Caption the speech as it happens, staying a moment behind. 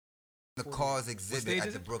The Cars exhibit stage at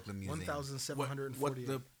is the it? Brooklyn Museum.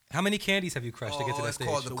 1,748. How many candies have you crushed to get to that It's stage?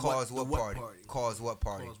 called the Cars the What what Party. party? Cars What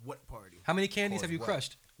Party. Cause what party? How many candies Cause have you what?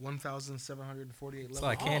 crushed? 1,748 levels. It's a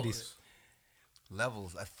lot of candies.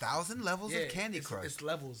 Levels. 1,000 levels of Candy Crush. It's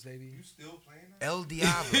levels, baby. You still playing that? El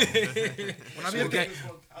Diablo. When I be at Okay. the,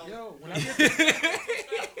 yo, when I be at the,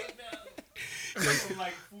 From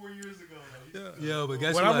like 4 years ago. Like, Yo, but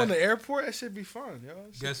guess when what? I'm on the airport, that should be fun, yo.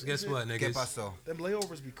 Guess what, ¿Qué niggas? pasó? Them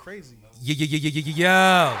layovers be crazy. Yo. Chill.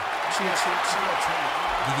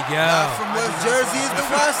 Not from West Jersey is the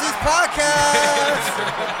Watch This podcast.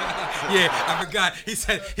 Yeah, I forgot. He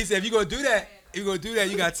said if you gonna do that, you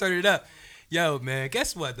gotta turn it up. Yo, man,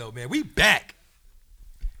 guess what though, man? We back.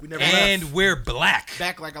 We never And left. we're black.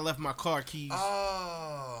 Back like I left my car keys.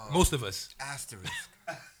 Oh. Most of us. Asterisk.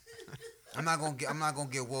 I'm not gonna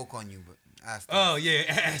get woke on you, but asterisk. Oh yeah,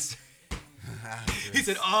 ass. Asterisk. He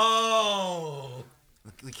said, "Oh,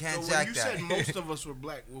 We can't So jack when you that. said most of us were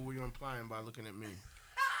black, what were you implying by looking at me?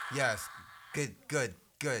 Yes. Good.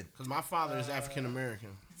 Because my father is African American.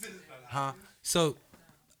 Huh? so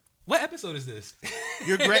what episode is this?"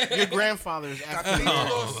 Your grandfather is African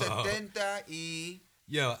American. Capítulo 70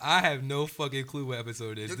 Yo, I have no fucking clue what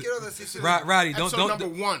episode it Yo is. quiero decirte- Roddy, Episode number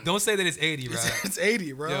 1. don't say that it's 80, bro. It's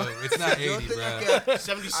 80, bro. Yo, it's not Yo 80, tenía bro. que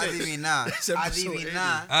 76. adivinar. Episode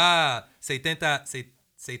Adivinar. Ah,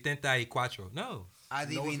 74. No.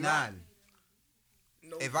 Adivinar.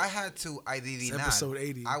 No, If I had to adivinar, episode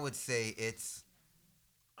 80. I would say it's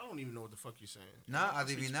I don't even know what the fuck you're saying. not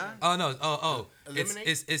adivinar. Oh no. Oh. Eliminate?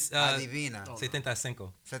 It's Adivina. 75.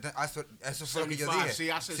 Eso fue lo que yo 75. dije. See,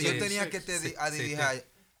 I said Si yo tenía 76. que te Sí,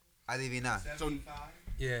 adivinar. So,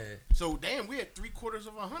 Yeah. so damn, we had 3/4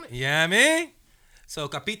 of 100. Yeah, I mean. So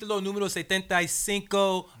capítulo número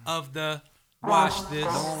 75 of the Watch This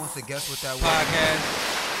No one wants to guess what that was. podcast.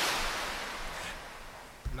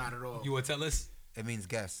 Not at all. You want to tell us? It means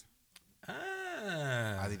guess.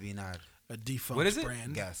 Ah. Adivinar. A defunct What is it?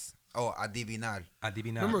 brand. Guess. Oh, adivinar.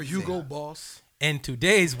 Adivina. Remember Hugo Boss? And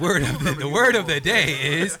today's word of the word of the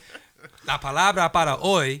day is la palabra para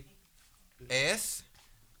hoy. Es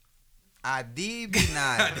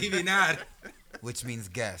adivinar, Adivinar. which means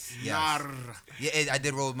guess. Yes. Nar. Yeah, I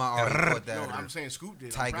did roll my R. You caught No, that. I'm saying Scoop did.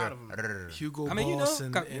 I'm Tiger. proud of him. Rrr. Hugo I mean, you Boss know,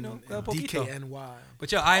 and, you and, know, and poquito. DKNY.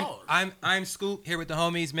 But yo, I'm Scoop here with the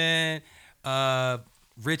homies, man.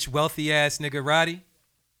 Rich, wealthy ass nigga Roddy.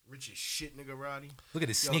 Rich as shit, nigga, Roddy. Look at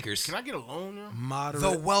his Yo, sneakers. Can I get a loan, yo?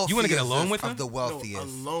 The wealthiest. You wanna get a loan with him? of the No, wealthiest. a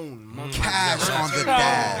loan. Cash on the Gotta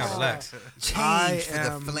dash. relax. Change for the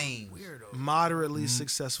am flames. Weirdo. Mm. Moderately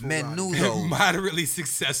successful. Roddy. Menudo. Moderately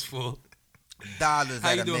successful. Dollars How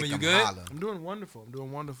you that'll doing, make man? You them good? holler. I'm doing wonderful. I'm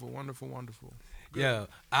doing wonderful. Yo,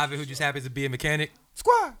 Ivan, who just happens to be a mechanic.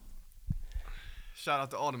 Squad. shout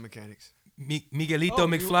out to all the mechanics. Miguelito Oh,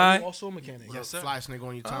 McFly. You also a mechanic. Yes, sir. Fly snake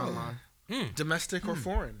on your timeline. Hmm. Domestic or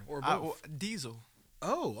foreign or both? Diesel.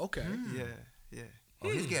 Oh, okay. Yeah. Oh,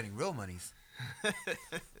 he's getting real monies.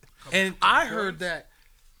 And I heard that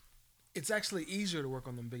it's actually easier to work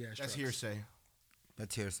on them big ass Mm. trucks. That's hearsay.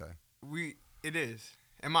 That's hearsay. It is,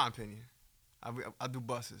 in my opinion. I do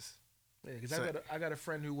buses. Yeah, because So- I got a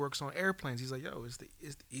friend who works on airplanes. He's like, yo, it's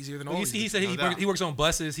easier than well, all. you see, he said No doubt. he works on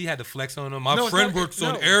buses. He had to flex on them. My No, it's friend not- works no,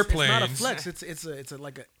 on it's- airplanes. It's not a flex. It's a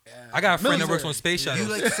like a. I got a friend that works military. on space shuttles.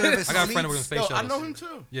 You like service I got a friend that works on fleets? space Yo, I shuttles. know him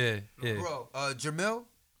too. Yeah. Bro, Jamil?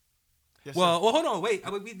 Yes, Well, sir. hold on, wait.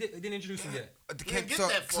 We didn't introduce him yet. get So,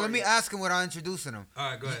 that so let for me you. ask him without introducing him.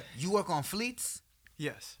 All right, go ahead. You work on fleets?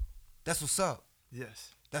 Yes. That's what's up.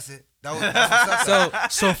 Yes. That's it. That's what's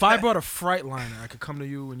up. So So if I brought a Freightliner, I could come to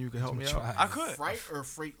you and you could help me out. try. I could. Freight or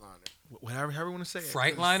Freightliner, whatever you want to say. it.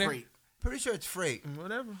 Freightliner? Freight. Pretty sure it's freight.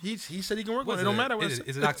 Whatever. He said he can work on what's it. It don't matter what Is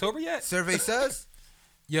it's. it October yet? Survey says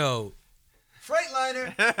Yo,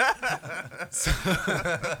 Freightliner.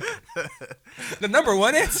 the number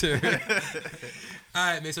one answer.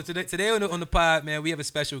 All right, man. So today on the pod, man, we have a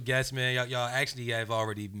special guest, man. Y'all actually have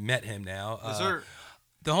already met him now. Yes, sir.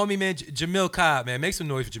 The homie, man, Jamil Cobb, man. Make some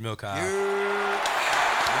noise for Jamil Cobb. Thank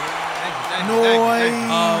you.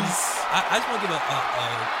 I just want to give a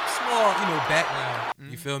small, background.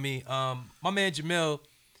 You feel me? My man Jamil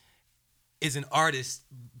is an artist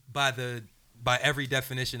by every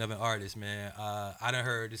definition of an artist, man. I done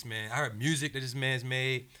heard this man. I heard music that this man's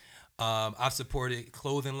made. I've supported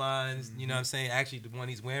clothing lines. You know what I'm saying? Actually, the one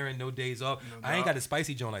he's wearing, No Days Off. I ain't got a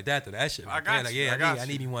spicy joint like that though. That shit. I got you. I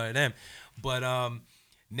need me one of them. But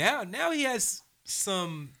now he has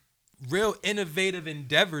some real innovative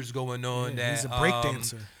endeavors going on. Yeah, that he's a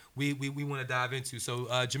breakdancer. we want to dive into. So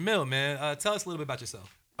Jamil, man, tell us a little bit about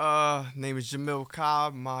yourself. Name is Jamil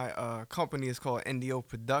Cobb. My company is called NDO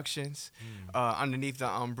Productions. Underneath the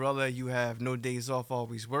umbrella, you have No Days Off,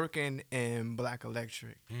 Always Working, and Black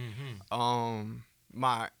Electric.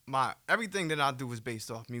 My everything that I do is based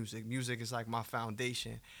off music. Music is like my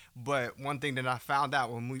foundation. But one thing that I found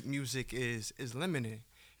out when music is limited.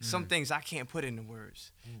 Some things I can't put into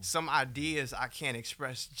words. Some ideas I can't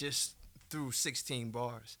express just through 16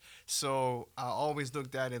 bars. So I always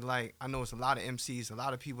looked at it like, I know it's a lot of MCs, a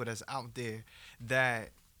lot of people that's out there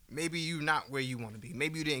that maybe you're not where you want to be.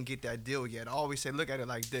 Maybe you didn't get that deal yet. I always say, look at it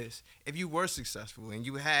like this. If you were successful and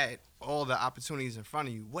you had all the opportunities in front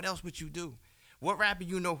of you, what else would you do? What rapper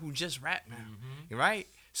you know who just rap now, right?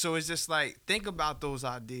 So it's just like, think about those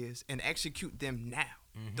ideas and execute them now.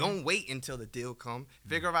 Don't wait until the deal come.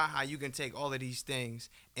 Figure out how you can take all of these things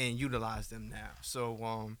and utilize them now.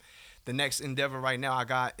 So the next endeavor right now I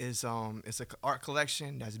got is it's an art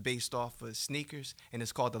collection that's based off of sneakers, and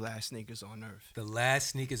it's called The Last Sneakers on Earth. The Last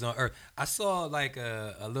Sneakers on Earth. I saw like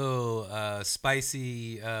a little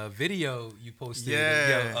spicy video you posted.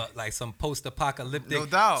 Yeah. Like some post-apocalyptic. No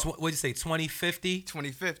doubt. What'd you say, 2050?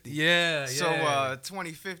 2050. Yeah, So yeah.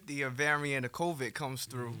 2050, a variant of COVID comes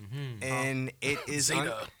through, and it is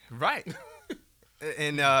Zeta. right.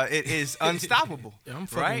 And it is unstoppable. Yeah, I'm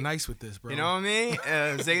fucking right? nice with this, bro. You know what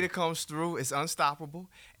I mean? Zeta comes through. It's unstoppable.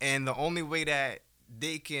 And the only way that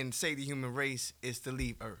they can save the human race is to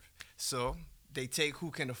leave Earth. So they take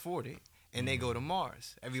who can afford it, and they go to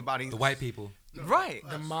Mars. Everybody. The white people. Right.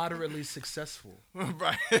 The moderately successful.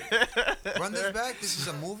 Right. Run this back. This is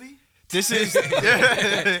a movie. This is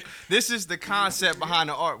this is the concept behind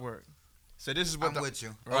the artwork. So this is what I'm with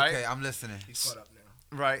you. Right? Okay, I'm listening. He's caught up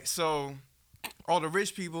now. Right. So all the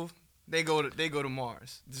rich people, they go to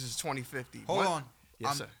Mars. This is 2050. Hold on.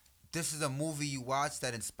 Yes, sir. This is a movie you watched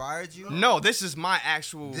that inspired you? No, this is my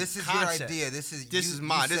actual This is concept. your idea. This is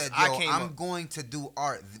mine. You This said, I yo, came I'm up. going to do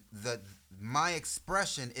art. My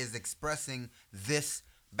expression is expressing this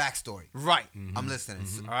backstory. Right. I'm listening.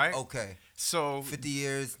 All right. Okay. So 50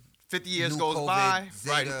 years. 50 years new goes COVID, by.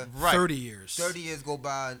 Zeta, Right. 30 years. 30 years go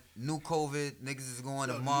by. New COVID. Niggas is going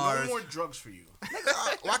to No Mars. more drugs for you.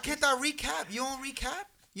 Nigga, why can't I recap? You don't recap?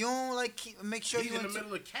 You don't like make sure He's you in the into-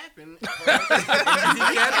 middle of capping.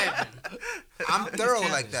 I'm thorough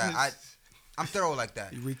like that. I'm thorough like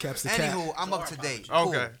that. He recaps the cap. Anywho, I'm up to date.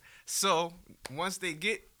 Okay. Cool. So once they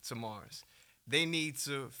get to Mars, they need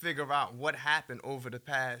to figure out what happened over the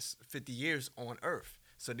past 50 years on Earth.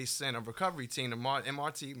 So they send a recovery team, the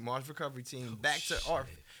MRT, Mars Recovery Team, back to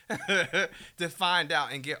Earth to find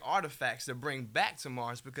out and get artifacts to bring back to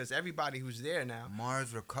Mars, because everybody who's there now,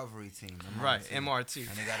 Mars Recovery Team. right, MRT.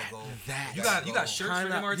 And they gotta go. You got shirts for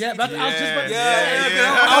Kinda- MRT? Yeah, but I was just about to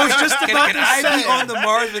Yeah. I was just about Can to I say. be on the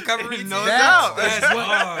Mars recovery team? No That's- doubt. That's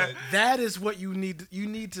hard. That is what you need. You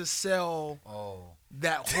need to sell Oh.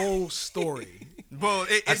 that whole story. Well,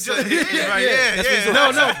 it's That's just right. yeah. Yeah, That's yeah. what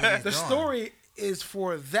No, That's no. what he's The doing. story is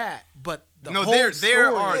for that, but the No, whole there story.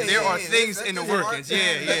 are Yeah, things let's in the do his workings. art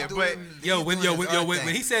Yeah, thing. yeah. Let's do But him. Yo, He's when doing his art when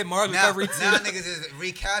thing. he said Mars now, recovery now team, niggas is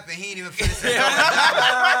recapping. He ain't even finished it.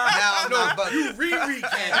 Now I'm not, but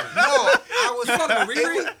Re-recap. no, I was fucking with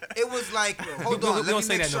Riri? It was like, hold we on, don't let me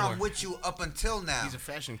say make that sure no I'm more. with you up until now. He's a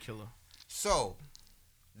fashion killer. So,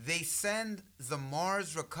 they send the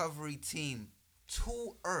Mars Recovery Team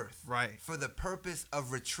to Earth, Right. for the purpose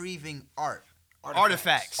of retrieving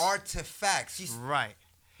artifacts. artifacts. She's Right.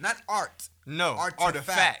 not art. No, Artifacts.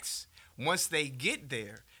 artifacts. Once they get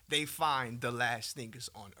there, they find the last sneakers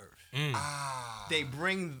on Earth. They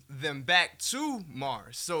bring them back to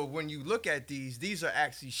Mars. So when you look at these are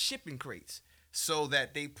actually shipping crates. So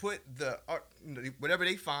that they put whatever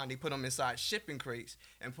they find, they put them inside shipping crates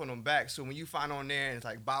and put them back. So when you find on there, it's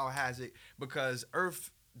like biohazard, because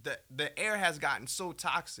Earth, the air has gotten so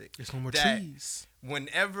toxic. There's no more that trees.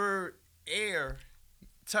 Whenever air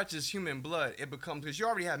touches human blood, it becomes, because you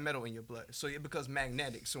already have metal in your blood, so it becomes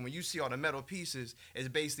magnetic. So when you see all the metal pieces, it's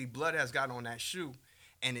basically blood has gotten on that shoe,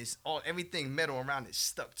 and it's everything metal around it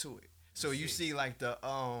stuck to it. So you see like the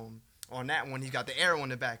on that one, he's got the arrow in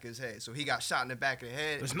the back of his head, so he got shot in the back of the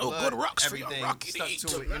head. There's no blood, good rocks for your everything rocky stuck to eat.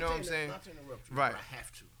 to it. You know what I'm saying? Not to interrupt you, Right. but I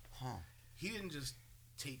have to. Huh. He didn't just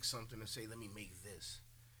take something and say, "Let me make this."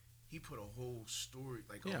 He put a whole story,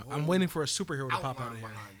 like Yeah, a whole I'm waiting for a superhero to pop out outline of here.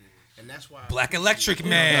 behind it, and that's why Black Electric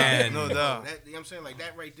Man. No doubt. That, you know what I'm saying? Like,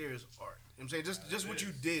 that right there is art. You know what I'm saying? Just what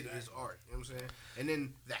you did is art. You know what I'm saying? And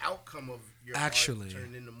then the outcome of your Actually, art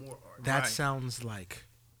turned into more art. That Right. sounds like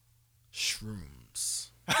shrooms.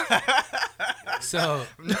 So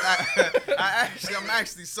I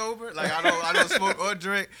actually sober. Like I don't smoke or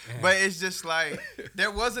drink. But it's just like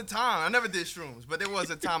there was a time I never did shrooms, but there was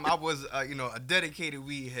a time I was a dedicated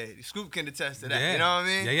weed head. Scoop can attest to that. Yeah. You know what I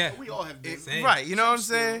mean? Yeah. We all have been. Same. Right, you know what I'm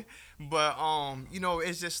saying? But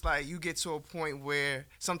it's just like you get to a point where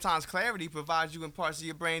sometimes clarity provides you in parts of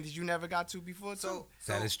your brain that you never got to before too.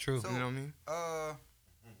 That is true. So, You know what I mean?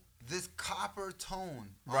 This copper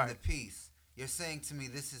tone on Right. the piece, you're saying to me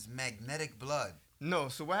this is magnetic blood. No,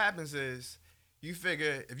 so what happens is you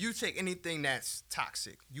figure if you take anything that's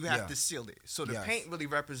toxic, you have Yeah. to seal it. So the Yes. paint really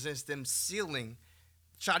represents them sealing,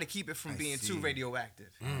 try to keep it from I being see. too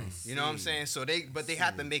radioactive. Mm. You know what I'm see. saying? So they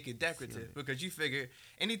have to make it Seal decorative it. because you figure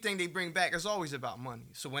anything they bring back is always about money.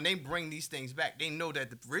 So when they bring these things back, they know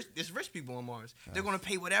that there's rich people on Mars. They're gonna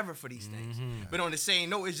pay whatever for these things. But on the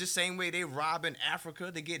same note, it's the same way they robbing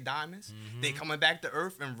Africa to get diamonds. They coming back to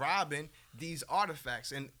Earth and robbing these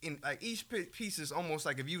artifacts. And in like each piece is almost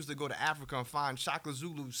like if you was to go to Africa and find Shaka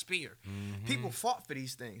Zulu's spear. People fought for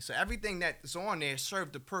these things. So everything that's on there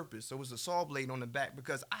served a purpose. So it's a saw blade on the back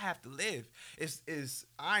because I have to live. It's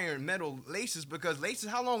iron, metal, laces because laces.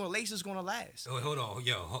 How long are laces gonna last? Oh, hold on,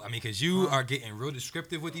 I mean, because you are getting real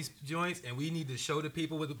descriptive with these joints, and we need to show the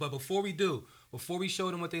people. But before we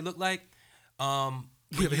show them what they look like, We have a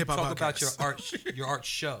can you hip-hop talk about podcast. your art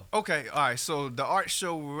show. Okay, all right. So the art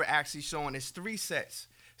show we're actually showing is 3 sets.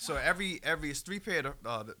 So every is 3 pair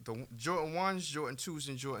of the Jordan 1s, Jordan 2s,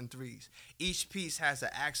 and Jordan 3s. Each piece has an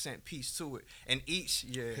accent piece to it, and each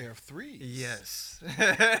Pair of threes. Yes.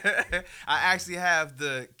 I actually have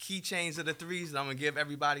the keychains of the 3s that I'm gonna give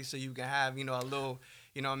everybody so you can have a little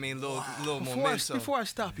little memento. Before I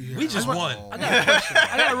stop you here, We just won. I got a question.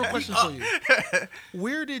 I got a real question for you.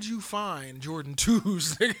 Where did you find Jordan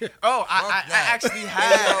 2s? Oh, I Fuck that. actually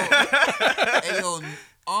have. Hey yo,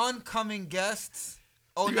 oncoming guests.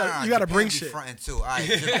 Oh, You no, gotta- no, you gotta Japan bring be shit. fronting too. All right,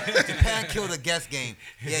 Japan killed the guest game.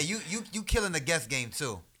 Yeah, you killing the guest game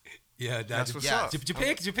too. Yeah, That's what's yeah. up.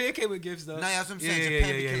 Japan came with gifts though. No, that's what I'm saying. Yeah,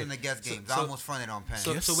 Japan be yeah. killing the guest games. I So- almost fronted on Penn.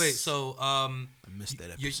 So wait, I missed that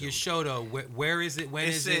episode. your show though, where is it? When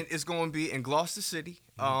is it? It's going to be in Gloucester City,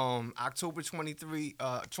 October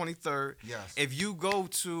 23rd. Yes. If you go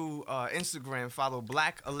to Instagram, follow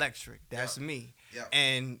Black Electric. That's me. Yeah.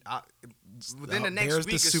 And within the next There's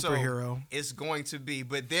the week or so, superhero. it's going to be.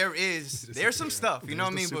 But there's some stuff, you know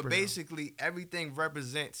what I mean? There's the But superhero. basically, everything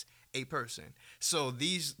represents a person. So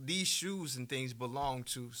these shoes and things belong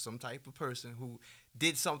to some type of person who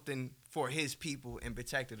did something for his people and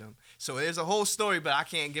protected them. So there's a whole story, but I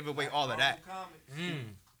can't give away all of that.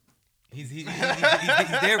 He's there.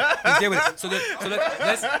 He's there with it. So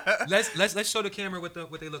let's show the camera what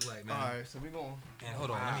they look like, man. All right, so we going. And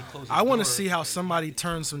hold on, let me close. I want the to door. see how somebody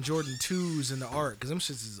turns some Jordan 2s into art, because them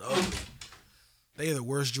shits is ugly. They are the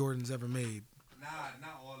worst Jordans ever made. Nah,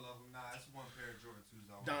 not all of them. Nah, that's one pair of Jordan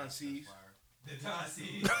 2s. though. Don C's.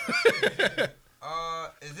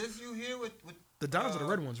 Is this you here with The Dons are the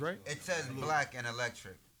red ones, right? it says black and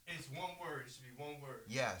electric? It's one word. It should be one word.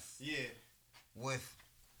 Yes. Yeah. With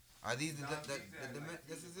are these the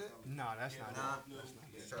this is it? No, that's not Nah. it.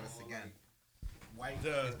 Let's try this again. White.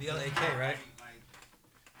 It's BLAK, right?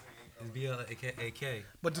 It's BLAK.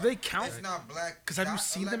 But do they count? It's not black. Because have you dot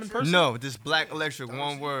seen them in electric? person? No, this Black Electric,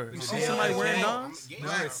 one word. You see somebody wearing Yeah. Dons?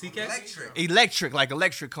 No, it's CK. Electric. Electric, like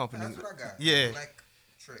electric company. That's what I got. Yeah.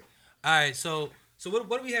 Electric. All right, so what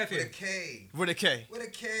do we have With a here? K. With a K. With a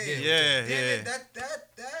K. Yeah, Damn yeah. it,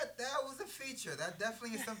 that was a feature. That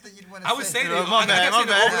definitely is something you'd want to I would say No, that. my bad, my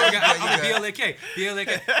bad. I'm BLAK.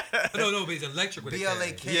 BLAK. No, but it's electric with a K.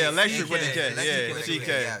 BLAK. Yeah, electric with a CK. K. Electric Yeah, with a K.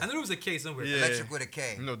 CK. I knew there was a K somewhere. Yeah. Electric with a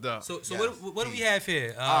K. No doubt. So Yes. what do we have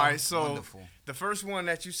here? All right, so wonderful. the first one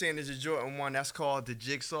that you saying is a Jordan 1. That's called the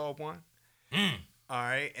Jigsaw one. All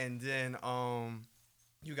right, and then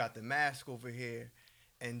you got the mask over here,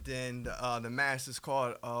 and then the mask is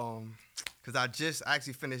called because I just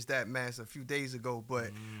actually finished that mask a few days ago,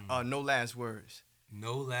 but No Last Words.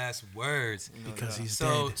 No last words. Because he's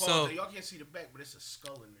So dead. so y'all can't see the back, but it's a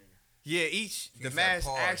skull in there. Yeah, the said mask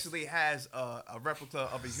pause. actually has a replica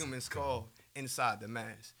of a human skull inside the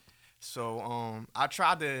mask. So I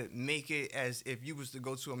tried to make it as if you was to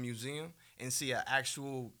go to a museum and see an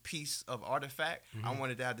actual piece of artifact. I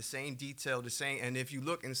wanted to have the same detail, and if you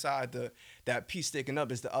look inside that piece sticking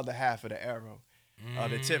up is the other half of the arrow.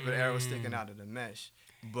 The tip of the arrow sticking out of the mesh.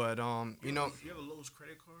 But you know, You have a Lowe's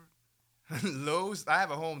credit card? Lowe's, I have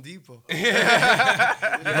a Home Depot.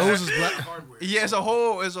 Lowe's is black. Hardware. Yeah, it's a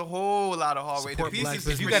whole lot of hardware. Support The black pieces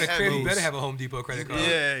business. if you pretty got a crib, you heavy. better have a Home Depot credit card.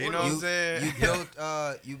 Yeah, you know what I'm You saying?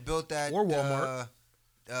 built that Or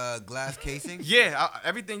Walmart. glass casing. Yeah,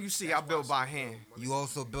 everything you see, I built by hand. You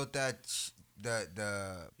also built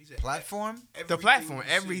the He said platform. The platform,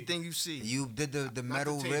 everything you see. You did the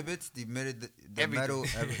metal the table. rivets. The Everything. metal.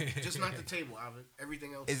 Just not the table, Alvin.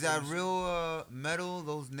 Everything else. Is that real metal?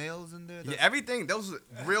 Those nails in there? Yeah, everything. Those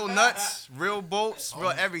real nuts, real bolts,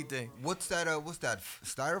 real everything. What's that? What's that?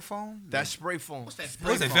 Styrofoam? That spray foam. What's that?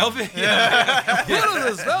 What's it, foam. velvet? Yeah. What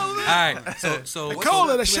is this, velvet? All right. So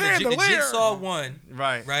Cola, the you had the chandelier. Jigsaw one,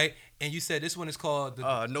 Right. right? And you said this one is called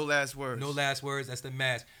the No last words. No Last Words. That's the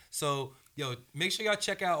mask. So, yo, make sure y'all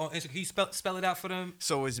check out on Instagram. Can you spell it out for them?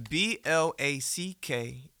 So it's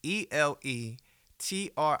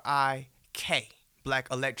BLACKELETRIK. Black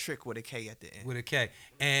Electric with a K at the end. With a K.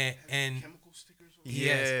 And Chemical stickers on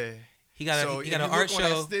Yeah. he got So he got if an you art look on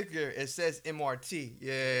show. that sticker, it says MRT.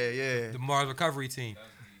 Yeah. The Mars Recovery Team.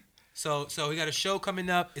 So he got a show coming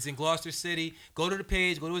up. It's in Gloucester City. Go to the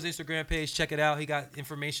page. Go to his Instagram page. Check it out. He got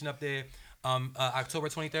information up there. October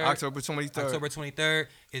 23rd. October 23rd. October 23rd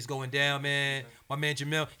is going down, man. My man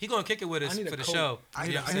Jamil, he gonna kick it with us I need for a the coat. show. I You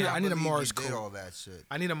need know a- what I I'm need a- saying? I need a believe Mars you did coat. all that shit.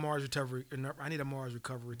 I need a Mars recovery. I need a Mars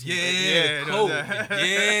recovery team. Yeah, the coat.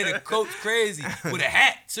 Yeah, the coat's crazy with a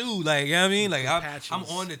hat too. Like, you know what I mean? Like, I'm patches.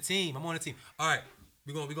 on the team. I'm on the team. All right,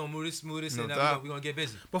 we gonna move this, No and now doubt. we're gonna get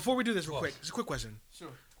busy. Before we do this, real Pause. quick, just a quick question. Sure.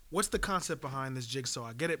 What's the concept behind this jigsaw?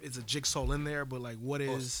 I get it. It's a jigsaw in there, but like, what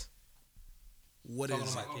is? What Talking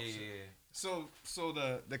is? about- yeah. So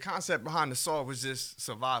the concept behind the saw was just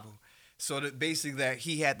survival. So that basically that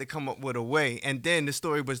he had to come up with a way. And then the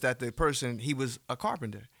story was that the person, he was a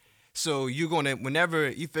carpenter. So you're gonna, whenever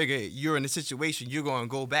you figure you're in a situation, you're gonna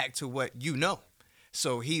go back to what you know.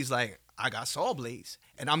 So he's like, I got saw blades,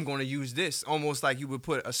 and I'm gonna use this, almost like you would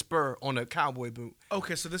put a spur on a cowboy boot.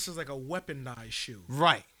 Okay, so this is like a weaponized shoe.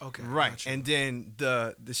 Right. Okay, Right. gotcha. And then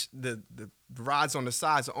the rods on the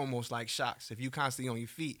sides are almost like shocks. If you constantly on your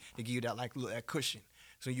feet, they give you that like that cushion.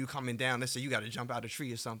 So you coming down, let's say you got to jump out a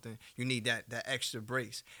tree or something, you need that extra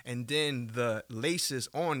brace. And then the laces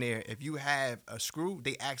on there, if you have a screw,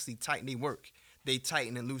 they actually tighten. They work. They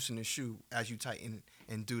tighten and loosen the shoe as you tighten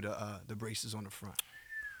and do the braces on the front.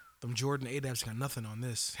 Them Jordan ADAPs got nothing on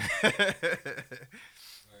this. Word, man.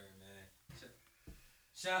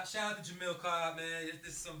 Shout out to Jamil Cobb, man.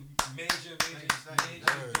 This is some major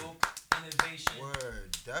dope innovation.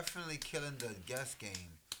 Word, definitely killing the guess game.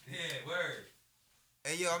 Yeah, word.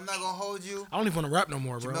 Hey yo, I'm not gonna hold you. I don't even want to rap no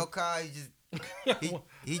more, bro. Jamil Kai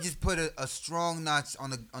he just put a strong notch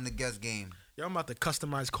on the guess game. Yo, I'm about to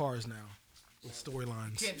customize cars now with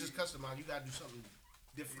storylines. You can't just customize. You gotta do something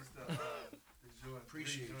different.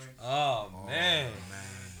 Appreciate you. Oh, man.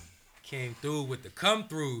 Came through with the come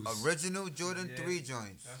throughs. Original Jordan 3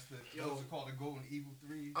 joints. That's those are called the Golden Eagle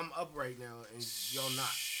 3. I'm up right now, and y'all not.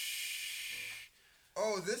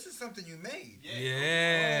 Oh, this is something you made.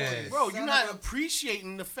 Yeah. Bro, Son you're of not a-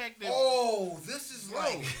 appreciating the fact that. Oh, this is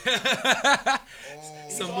like.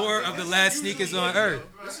 Some more of the last sneakers on earth.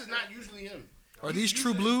 This is not usually him. Are these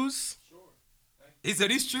true blues? He said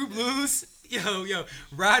these true blues. Yo,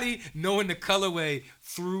 Roddy knowing the colorway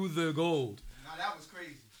through the gold. Now that was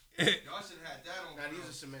crazy. Y'all should have had that on. Now these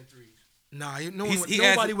are cement threes. Nah, He nobody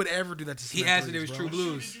asked- would ever do that to He cement asked if threes, it was bro. true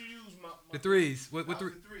blues. Did you use my The threes. What That was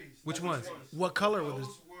three? the threes. Which That ones? was What color were Those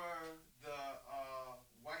this? were the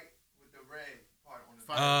white with the red part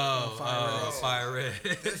on the Fire red.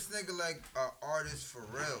 This nigga like an artist for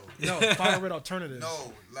real. No, fire red alternatives.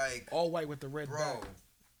 No, like, All white with the red bro.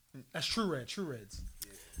 back. That's true red. True reds.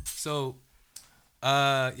 So,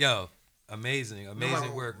 amazing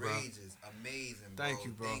work, bro. Outrageous, amazing, bro. Thank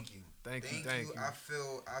you, bro. Thank you. Thank you. I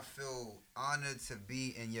feel honored to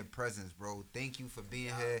be in your presence, bro. Thank you for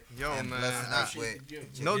being here. Yo, and man. blessing us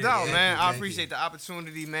with. No Yeah, doubt, yeah, man. I thank appreciate the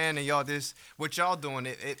opportunity, man, and y'all what y'all doing.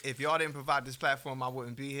 If y'all didn't provide this platform, I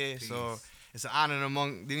wouldn't be here. So Peace. it's an honor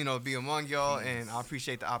be among y'all, and I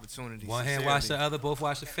appreciate the opportunity. One hand wash the sincerely. other, both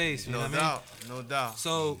wash the face. You know No what I mean? doubt, no doubt.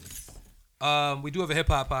 So, we do have a hip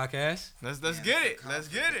hop podcast. Let's Man, get it's it. a Let's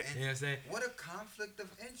conflict get of it. You know what I'm saying? What a conflict of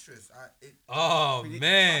interest. Oh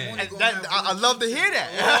man. I'm I love to hear that.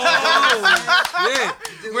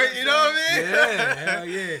 Yeah. Wait, you know what I mean? Yeah. Hell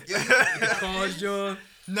yeah. Cause John.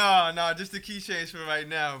 No, just the key change for right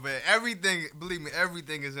now. But everything, believe me,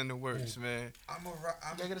 everything is in the works, man. I'm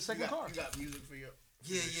Gotta get a second car. You got music for your.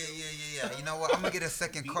 Yeah. You know what? I'm gonna get a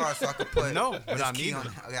second car so I can put No, but this I key need on.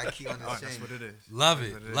 it. I got a key on this Oh, chain. that's what it is. Love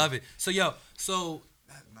That's what it. is. Love it. So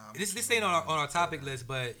Nah, this ain't on our topic list,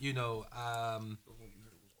 but you know,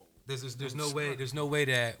 there's no way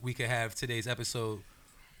that we could have today's episode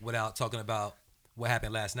without talking about what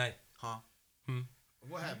happened last night. Huh?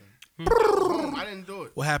 What happened? I didn't do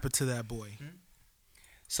it. What happened to that boy?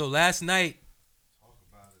 So last night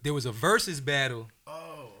there was a versus battle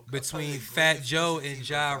Oh, between Fat Joe and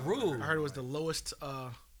Ja Rule. I heard it was the lowest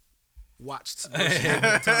watched. Yo, It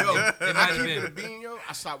might have keep been. it being, yo,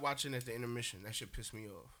 I stopped watching at the intermission. That shit pissed me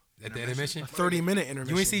off. At the intermission. A 30-minute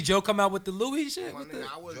intermission. You ain't see Joe come out with the Louis shit? My What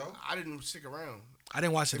nigga, the- I didn't stick around. I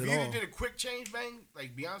didn't watch it If at you all. did a quick change bang,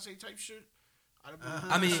 like Beyonce type shit, I'd have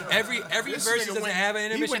been. I mean, every This verse nigga doesn't went- have an He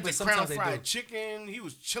intermission, went but to sometimes Crown they Fried do. Chicken. He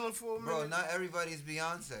was chilling for a minute. Bro, not everybody's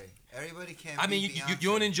Beyonce. Everybody can't. I mean, be you Beyonce.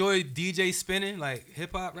 don't enjoy DJ spinning like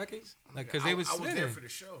hip hop records, like because they was I was there spinning, for the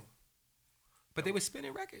show. but they was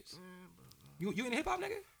spinning records. You in hip hop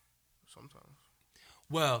nigga? Sometimes.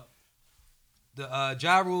 Well, the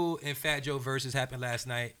Ja Rule and Fat Joe versus happened last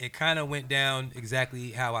night. It kind of went down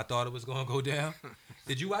exactly how I thought it was gonna go down.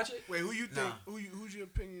 Did you watch it? Wait, who you think? Nah. Who's your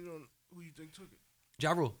opinion on who you think took it?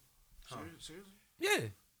 Ja Rule. Seriously? Yeah.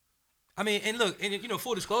 I mean, and look, and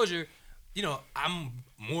full disclosure, I'm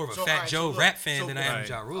more of a So, Fat alright, Joe look, rap fan than I am Right.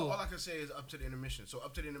 Ja Rule. All I can say is up to the intermission. So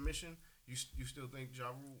up to the intermission, you still think Ja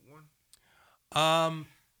Rule won?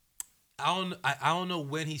 I don't know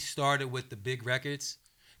when he started with the big records,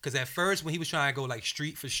 because at first when he was trying to go like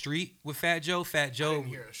street for street with Fat Joe, I didn't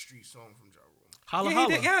hear a street song from Ja Rule. Holla yeah, Holla.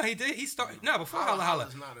 he did. Yeah, he did. He started before Holla Holla.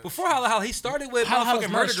 Holla's not a Before Holla Holla, he started with Holla Holla's motherfucking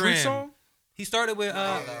not a Murder street Gram. song? He started with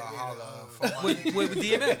with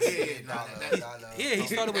DMX. Yeah, he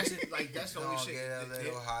started with. That's the only Don't shit. get a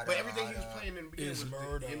little hotter, But everything he was hotter. playing in the beginning Is was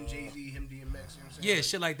murder. him, Jay-Z, him, DMX. You know what I'm saying? Yeah,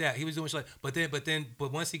 shit like that. He was doing shit like,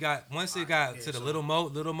 but once it got to the so- Little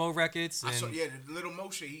Mo records, I saw, and the Little Mo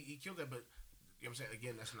shit, he killed that, but you know what I'm saying?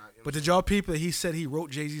 Again, that's not. But did y'all peep that he said he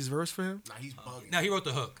wrote Jay-Z's verse for him? Nah, he's bugging. now he wrote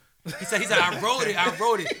the hook. He said I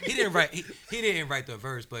wrote it. He didn't write the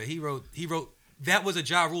verse, but he wrote that was a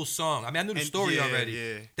Ja Rule song. I mean, I knew the And- story yeah, already.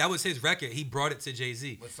 yeah. That was his record. He brought it to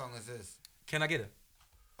Jay-Z. What song is this? Can I Get It?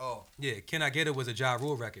 Oh, Yeah, Can I Get It was a Ja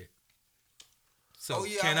Rule record. So Oh,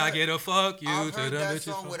 yeah, Can I I heard- Get a Fuck You I've to heard them that bitches?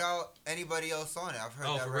 song without anybody else on it. I've heard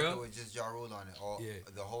Oh, that for record real? with just Ja Rule on it. Yeah.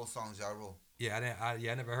 The whole song's Ja Rule. Yeah,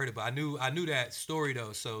 I never heard it, but I knew that story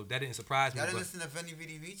though, so that didn't surprise me. Y'all didn't But, listen to Veni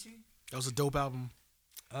Vidi Vici? That was a dope album.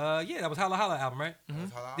 yeah, that was Holla Holla album, right? That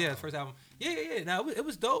was Holla Yeah, Holla. the first album. Yeah. Now it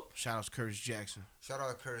was dope. Shout out to Curtis Jackson. Shout out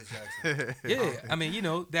to Curtis Jackson. Yeah, I mean,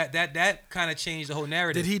 that kind of changed the whole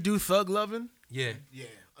narrative. Did he do Thug Lovin'? Yeah. Yeah,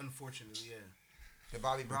 unfortunately, yeah. Did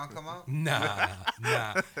Bobby Brown come out? Nah.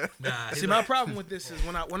 See, my problem with this is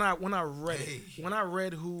when I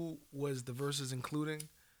read who was the verses including,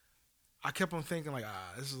 I kept on thinking like,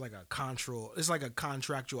 this is like a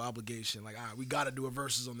contractual obligation. Like, we got to do a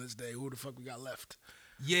verses on this day. Who the fuck we got left?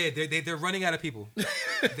 Yeah, they're running out of people.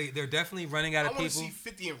 They're definitely running out I of want to people. see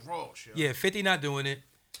 50 and Ross, yo. Yeah, 50 not doing it.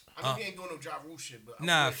 I mean, he ain't doing no Ja Rule shit, but I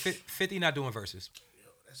Nah, wish- 50 not doing verses.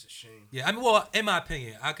 Yo, that's a shame. Yeah, I mean, well, in my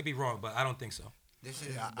opinion, I could be wrong, but I don't think so. This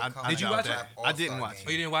shit I- has I- become I Did you a watch it? rap I didn't all-star watch game.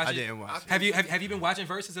 Oh, you didn't watch I it? didn't watch it. Have you been watching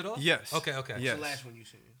verses at all? Yes. Okay. Yes. What's the last one you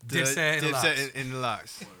seen? Dipset and Dipset Locks. in the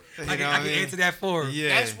locks. You I know what can answer that for him. Yeah.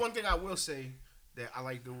 That's one thing I will say that I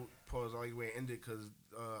like the pause all the way ended because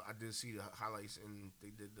I did see the highlights and they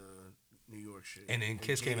did the New York shit. And then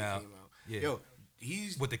Kiss came Jada out. Yeah. Yo,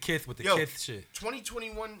 he's With the Kith shit.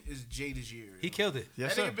 2021 is Jada's year. He yo. killed it.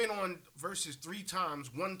 Yes, That sir. nigga been on Versus 3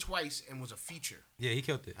 times, won twice, and was a feature. Yeah, he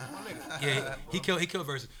killed it. My nigga. Yeah, he killed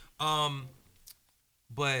verses.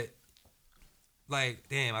 But like,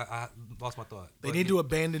 damn, I lost my thought. They But need to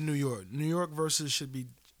abandon New York. New York verses should be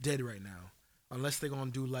dead right now, unless they're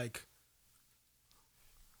gonna do like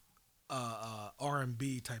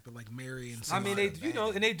R&B type of like Mary and. I mean, they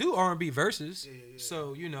and they do R&B verses.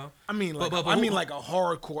 So I mean, like but I mean, who- like a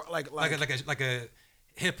hardcore, like like a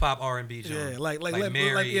hip hop R&B genre. yeah, like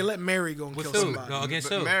Mary. let Mary go and With kill who? somebody. No, against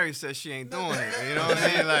But who? Mary said she ain't doing it. You know what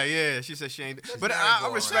I mean? Like, yeah, she said she ain't. But Mary I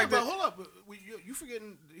go respect But it. hold up, you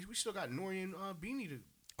forgetting we still got Nori and Beanie to.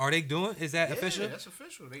 Are they doing? Is that Yeah, official? that's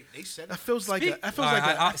official. They said That it. feels like Speak. that feels All like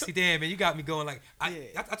right, a- I see. Damn, man, you got me going. Like I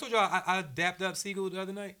Yeah. told y'all, I dapped up Siegel the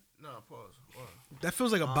other night. No, pause. What? that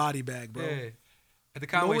feels like a body bag, bro. Yeah, at the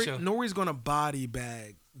Conway show. Nori's gonna body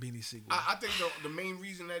bag Beanie Siegel. I think the main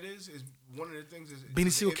reason that is one of the things is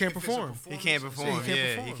Beanie Siegel can't if it's a perform. He can't performance, perform. he can't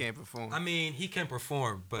Yeah, perform. he can't perform. I mean, he can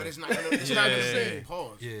perform, but But it's not gonna it's not the same.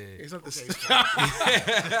 Pause. yeah. it's not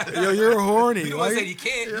the Okay, Yo, you're horny. You Why don't say you- he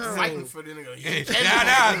can't. Yeah. fighting for the nigga. He Nah, can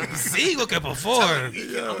nah, perform. Siegel can perform. He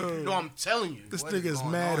can- No, I'm telling you. This What is nigga's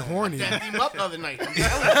going mad on? horny. Dapped him up the other night. I'm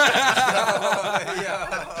telling you.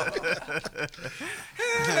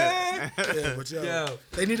 Yeah, but yo, Yo.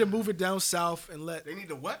 they need to move it down south and let They need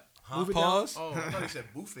to what? Move it Pause. Oh, I thought he said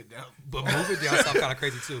boof it down. But move it down sounds kind of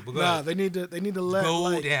crazy too. But go Nah, ahead. they need to let Go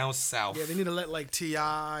like, down south. yeah, they need to let like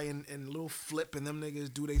T.I. and Lil Flip and them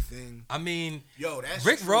niggas do their thing. I mean, Yo, that's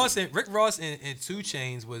Rick true. Ross and 2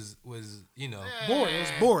 Chainz was you know. Boring. It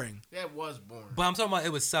was boring. That was boring. But I'm talking about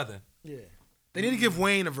it was Southern. Yeah. They need to give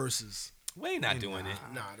Wayne a versus. Wayne not doing it.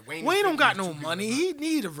 Nah, Wayne. Wayne don't got no two people money. about- He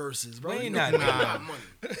need a versus, bro. Wayne He not don't- doing Wayne it. got money.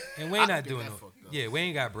 And Wayne not get doing that no. fucked up. Yeah,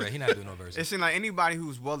 Wayne got bread. He not doing no It verses. seems like anybody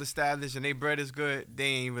who's well established and their bread is good, they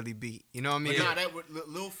ain't really beat. You know what I mean? But nah, that would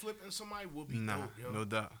Lil Flip and somebody would be Nah, dope, yo. no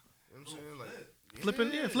doubt. You know what I'm saying?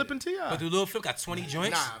 Like, Flipping T.I. But the Lil Flip got 20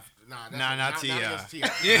 joints. That's Nah, not T.I. against T.I.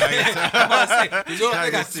 Yeah, I'm about to say the Lil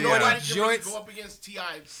Flip got T.I. 20 Nobody can really joints. go up against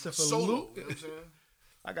T.I. Except for solo. Luke. You know what I'm saying?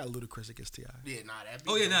 I got Ludacris against T.I. Yeah, nah, that.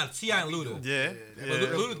 Oh yeah, nah, T.I. and Luda. Yeah. But yeah.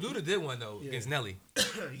 Luda did one though against Nelly.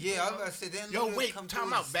 Yeah, I was about to say, then Yo, Luda wait, come time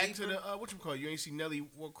through out. Back to sleeper? the what you call it? You ain't see Nelly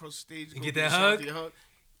walk across the stage. And go get give that Ashanti hug? a hug?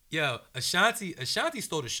 Yo, Ashanti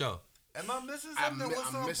stole the show. Am I missing I something? mi- What's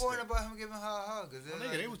I so missed important it. about him giving her a hug? Is it Nigga,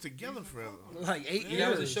 like- they was together forever, Like 8 Yeah, that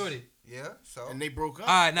was a years. shorty. Yeah, so. and they broke up.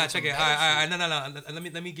 All right, now That's check it. All embarrassing. right, no.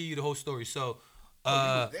 Let me give you the whole story. So, You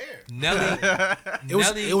was there.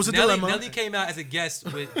 Nelly, It was a Nelly, dilemma. Nelly came out as a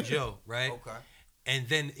guest with Joe, right? Okay. And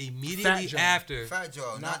then immediately Joe. after, Fat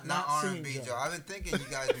Joe, Not not singing R&B Joe. Joe. I've been thinking you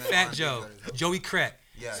guys meant Fat R&B Joe, better. Joey Crack.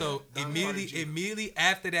 Yeah, So yeah. immediately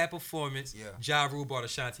after that performance, Yeah. Ja Rule brought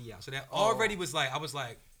Ashanti out. So that Oh. already was like, I was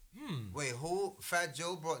like, Wait, who? Fat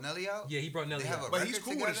Joe brought Nelly out? yeah, he brought Nelly They have out. a But he's record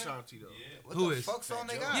cool with together? Ashanti though. What Who the is? fuck song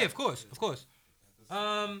they Fat got? Yeah, of course.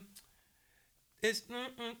 It's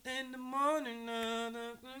in the morning,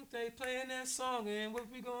 they playing that song, and what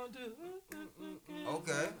we gonna do?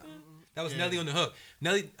 Okay. That was Nelly on the hook.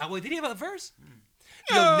 Nelly, wait, did he have a verse?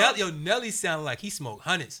 Yo, Nelly sounded like he smoked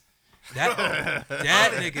hundreds. That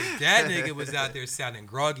nigga was out there sounding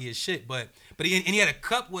groggy as shit. But he had a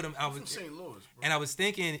cup with him. From St. Louis, bro. And I was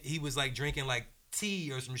thinking he was like drinking like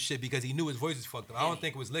tea or some shit because he knew his voice was fucked up. I don't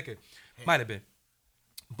think it was liquor. Might have been.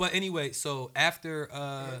 But anyway, so after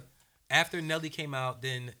Nelly came out,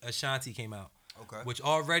 then Ashanti came out. Okay. Which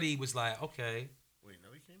already was like, okay, Wait,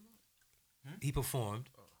 Nelly came out? he performed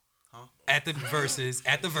at the verses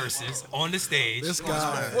on the stage. This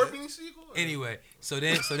guy. Before Beanie Siegel? Anyway, so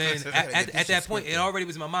then at that point, it already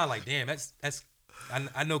was in my mind like, damn, that's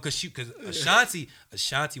I know because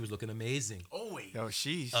Ashanti was looking amazing, Oh wait. Yo,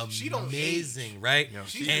 she's She don't amazing, right? yo,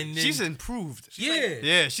 She's- and then, she's improved. yeah.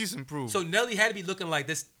 Yeah, she's improved. So Nelly had to be looking like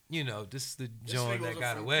this, this is the This joint nigga that was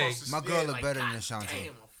got from away. across the My girl stage, look better than God Ashanti.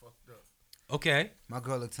 Damn, I fucked up. Okay, My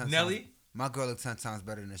girl look 10 Nelly? times. My girl look 10 times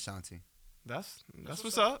better than Ashanti. That's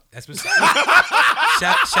what's up. that's what's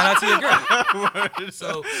shout out to your girl.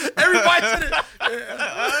 So Everybody said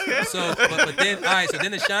it. so but then all right, so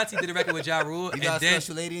then Ashanti did a record with Ja Rule, You and got a then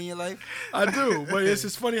special lady in your life? I do, but it's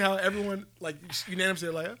just funny how everyone like unanimously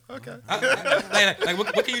like, okay. like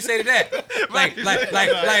what can you say to that? Like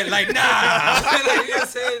nah. Like, you know what I'm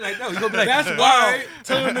saying? Like, no, you gonna be like, That's why.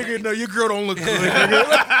 Tell a nigga, no, your girl don't look good.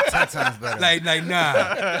 Nigga. 10 times better. like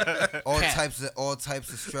nah. all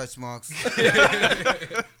types of stretch marks.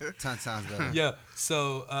 10 times better. Yeah.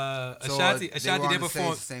 So So, Ashanti they were did on the stage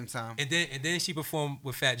perform, at the same time. and then she performed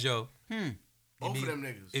with Fat Joe Both of them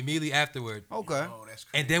niggas. immediately afterward, Okay. Oh, that's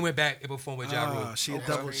crazy. and then went back and performed with Ja Rule. She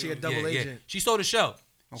a double Yeah. agent. She stole the show.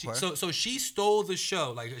 Okay. So she stole the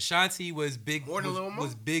show. Like Ashanti was big. More than Lil Mo?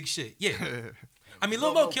 was big shit. Yeah. I mean, Lil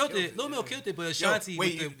Lil Mo Mo killed killed it. it, Lil Mo yeah. killed it, but Yo, Ashanti.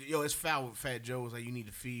 wait, with the, it's foul with Fat Joe. Was like, you need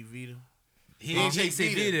to feed Vita. he didn't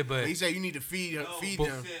say Vita, but he said you need to feed her, feed Shit,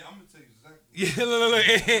 them. I'm gonna tell you exactly.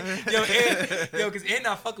 yeah, look, yo, because Ant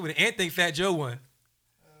not fucking with it. Ant think Fat Joe won.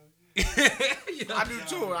 You know? I do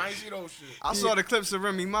too. I ain't see those shit. I saw the clips of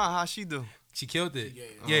Remy Ma. How she do? She killed it. Yeah,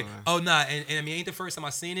 Yeah. yeah. Oh nah, and I mean, ain't the first time I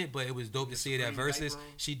seen it, but it was dope to see it at Supreme Versus. Diaper.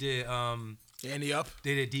 She did Andy up.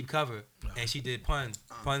 they did deep cover, and she did puns.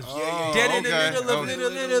 Oh, Dead in the okay. middle of Okay.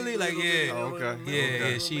 literally like yeah. Oh,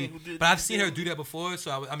 okay. Yeah, she. But I've seen her do that before,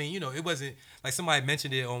 so I mean, it wasn't like somebody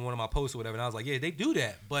mentioned it on one of my posts or whatever, and I was like, yeah, they do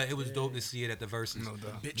that, but it was dope to see it at the Versus. No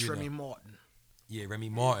doubt. Bitch You know. Remy Martin. Yeah, Remy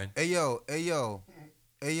Martin. Hey yo.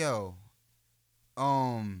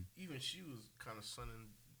 Even she was kind of sunning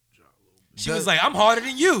Ja a little bit. She was like, I'm harder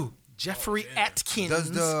than you. Jeffrey Atkins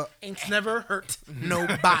Does the- ain't never hurt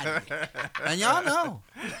nobody. And y'all know.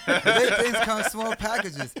 Big things come in small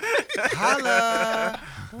packages. Holla.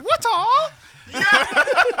 What's all?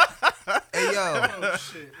 Hey yo. Oh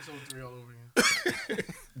shit, it's 03 all over again.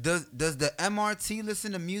 Does the MRT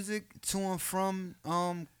listen to music to and from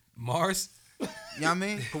Mars. you know what I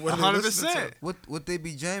mean? 100%. What they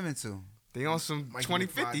be jamming to? They on some Mikey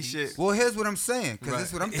 2050 McFly shit. Well, here's what I'm saying, because this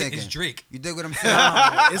is what I'm thinking. It's Drake. You dig what I'm saying?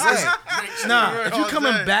 Nah, if you all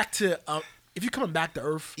coming day. back to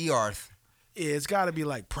Earth, Earth. it's got to be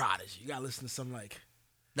like Prodigy. You got to listen to some like.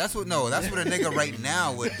 That's what a nigga right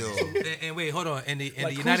now would do. And wait, hold on. And the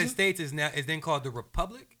Like United cruising? States is then called the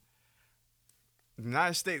Republic.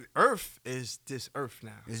 United States Earth is this Earth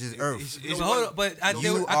now. It's just Earth. It's- But hold on, but I thought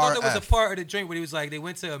there was a URF. part of the drink where he was like they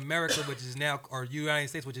went to America, which is now or United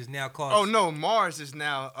States, which is now called. Oh no, Mars is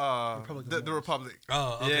now Republic of the Mars. Republic.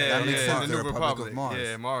 Oh, okay. Yeah, That makes yeah, sense, the the new Republic of Republic. Mars.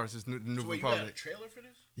 Yeah, Mars is the new So wait, you got a Republic. trailer for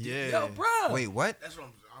this? Yeah, Yo, bro. Wait, what? That's what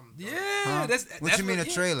I'm Yeah, Huh? that's What you mean a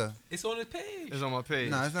yeah. trailer? It's on his page. it's on my page.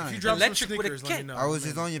 No, it's not. If you on drop Electric some with a sneakers, let me cat. know. I was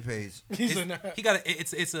just on your page. He's a- He got a.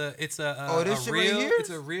 It's a Oh, this a shit right real. here? It's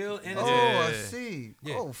a real. And Oh, Yeah. I see.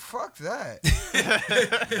 Yeah. Oh, fuck that.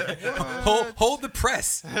 hold the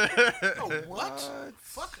press. Oh, what?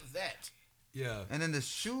 Fuck that. Yeah. And then the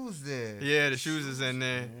shoes there. Yeah, the shoes is in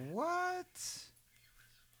there. What?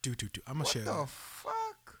 I'm gonna What share. the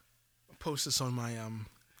fuck? Post this on my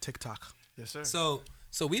TikTok. Yes, sir.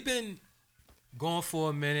 So we've been going for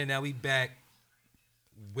a minute. Now we back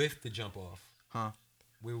with the jump off. Huh?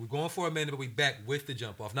 We were going for a minute, but we back with the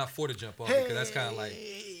jump off, not for the jump off, because that's kind of like.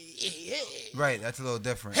 Right, that's a little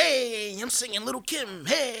different. Hey, I'm singing Little Kim.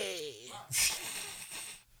 Hey.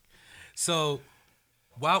 So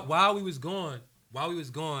while we was gone,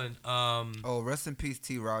 Oh, rest in peace,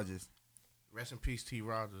 T. Rogers. Rest in peace, T.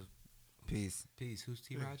 Rogers. Peace. peace. Who's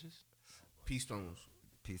T. Rogers? P Stones.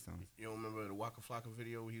 Peace on. You don't remember the Waka Flocka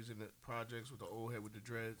video where he was in the projects with the old head with the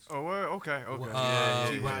dreads? Oh, word? Okay. Well,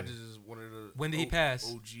 T. yeah. Rogers is one of the When did he pass?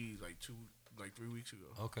 OGs, like 3 weeks ago.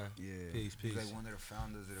 Okay. Yeah. Peace. He's like one of the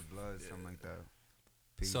founders of the Blood, something like that.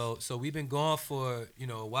 Peace. So we've been gone for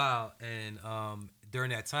a while, and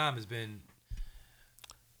during that time has been.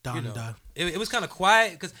 Donda. It was kind of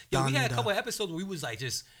quiet because we had a Donda. couple of episodes where we was like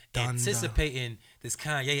just Donda. anticipating this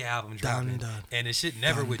Kanye album dropping, Donda. and the shit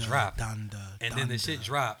never would Donda, drop, Donda. and then the shit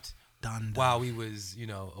dropped Donda. while we was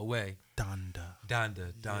away. Donda.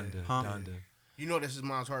 Donda. Huh? You know this is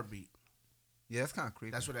Mom's Heartbeat. Yeah, that's kind of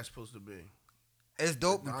creepy. That's what that's supposed to be. It's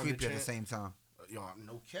dope and Donda creepy at the chant. same time. Yo,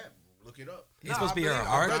 no cap. Look it up. It's supposed to be I her believe- I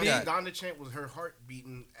heart read beat. that. Donda chant was her heart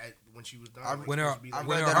beating at when she was dying. I- Like, When it's her supposed to be I like-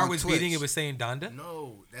 when read her that heart on was Twitch. beating, it was saying Donda.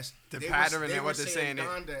 No, that's The they pattern was, and they what were they're saying saying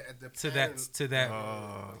Donda at the To pattern. that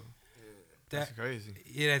That's crazy.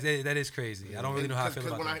 yeah, that is crazy. I don't really know how I feel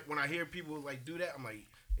about when that. when I hear people like do that, I'm like,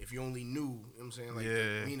 if you only knew, you know what I'm saying, like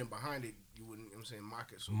Yeah. the meaning behind it, you wouldn't, you know what I'm saying,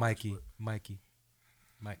 mock it so Mikey, much.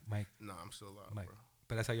 Mike, But, no, I'm still alive, Mike. bro.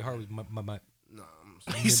 But that's how your heart was. My. No,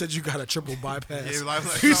 I'm He said you got a triple bypass. Yeah, like,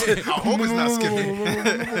 I hope it's not skipping.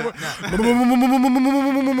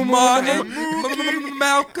 Martin,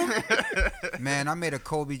 Malcolm. Man, I made a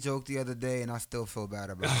Kobe joke the other day, and I still feel bad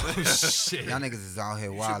about it. Shit. Y'all niggas is out here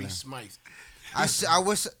you should be wilding. Smythe. I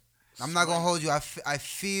wish. I'm not gonna hold you. I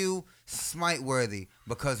feel smite worthy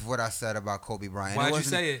because of what I said about Kobe Bryant. Why'd It you wasn't-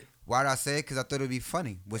 say it? Why did I say it? Because I thought it'd be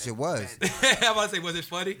funny, which it was. I'm about to say, was it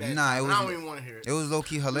funny? Nah, it I don't was. even want to hear it. It was low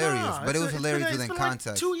key hilarious, Nah, but it was it's hilarious been within like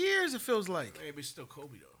context. 2 years, it feels like. Maybe it's still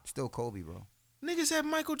Kobe though. Still Kobe, bro. Niggas had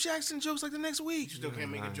Michael Jackson jokes like the next You week. still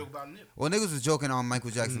can't make a joke about Nip. Well, niggas was joking on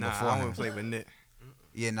Michael Jackson Nah, before I him. wouldn't play with Nick.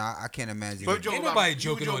 Yeah, nah, I can't imagine. You joke Ain't about- nobody you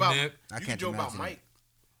joking joke on about- Nip. I You can't joke about imagine Mike.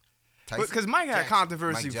 Tyson? Because Mike had Jackson.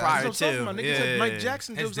 controversy Mike prior That's what I'm to. talking about. Niggas had Mike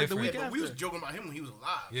Jackson That's jokes like the different. week But we was after. joking about him when he was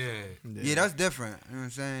alive. Yeah. Yeah, that's different. You know what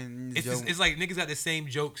I'm saying? It's like niggas got the same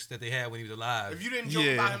jokes that they had when he was alive. If you didn't joke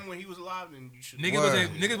Yeah. about him when he was alive, then you should.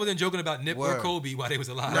 Niggas wasn't joking about Nip or Word. Kobe while they was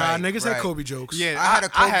alive. Nah, Right, niggas had right. Kobe jokes. Yeah, I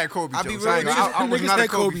I had had a Kobe, I'll be jokes. real, I was niggas not a had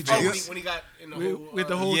Kobe Kobe fan. jokes. when he got in the With- whole, with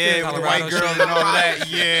the whole Yeah, thing. with the Colorado white girl shit. and all that.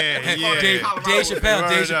 Yeah, yeah. Dave Chappelle,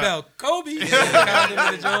 Dave Word up. Chappelle, Kobe. Yeah, him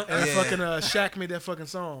in the joint. And Yeah. fucking Shaq made that fucking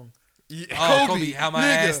song. Oh, Kobe, how my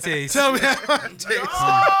ass tastes. Tell me how it tastes.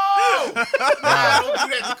 don't do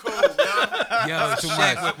that to Cole, Yo, Too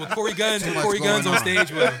Shaq much. with Corey Guns, Too with much Corey Guns going on on.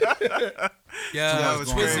 stage with him. That Yo, was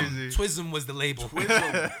Twism, crazy. Twism was the label.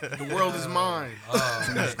 The world is mine. Oh,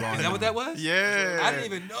 Too much is going that what on. that was? Yeah. I didn't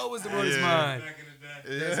even know it was the world is Yeah. mine. Back in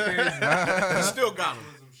the day. That's He still got him.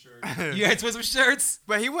 Some shirt. You had Twism shirts?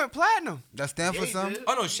 But he went platinum. That stand for Yeah, he something? did.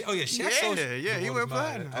 Oh no, oh yeah, Shaq sold Yeah, yeah, The he World went Is Mine.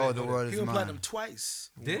 platinum. I Oh, didn't the know world He is went mine. platinum twice.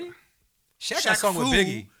 that. Did he? Shaq got a song with Fu-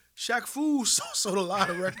 Biggie. Shaq Fu sold a lot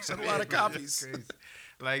of records, sold a lot of copies.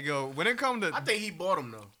 Like, yo, when it come to I think he bought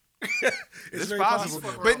him though. it's very possible,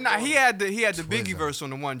 possible. but nah, he had the Biggie Twizzle. verse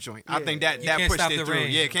on the one joint. I think that You that Can't pushed Stop it the through.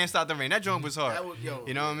 Rain. Yeah, can't stop the rain. That joint was hard. That was, yo,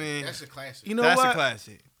 You know what I mean? That's a classic. You know That's what? a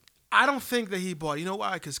classic. I don't think that he bought. You know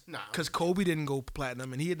why? Because Nah. Kobe didn't go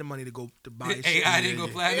platinum, and he had the money to go to buy shit. AI didn't go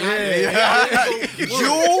platinum.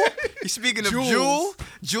 Jewel? You speaking of Jewel?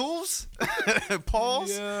 Jules?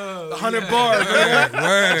 Pauls? Yeah. 100 bars. man.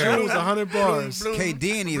 Word. Jules, 100 bars. KD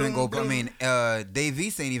ain't even go. I mean, Dave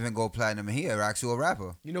East ain't even go platinum. And he an actual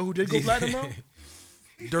rapper. You know who did go platinum though?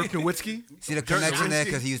 Dirk Nowitzki. See the connection there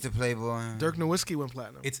because he used to play boy. Dirk Nowitzki went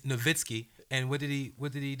platinum. It's Nowitzki. And what did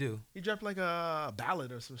he do? He dropped like a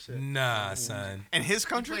ballad or some shit. Nah, son. In his He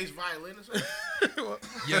country? plays violin or something.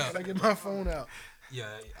 Yeah. I get my phone out. Yeah,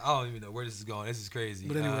 I don't even know where this is going. This is crazy.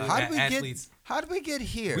 But anyway. How did we get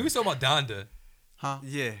here? We were talking about Donda. Huh?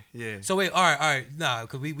 Yeah. So wait, all right. Nah,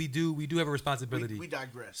 because we do have a responsibility. We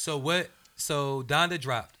digress. So what? So Donda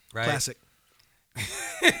dropped, right? Classic.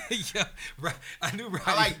 Yeah, right. I knew right.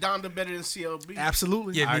 I like Donda better than CLB.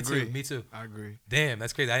 Absolutely. Yeah, I me agree. too. Me too. I agree. Damn,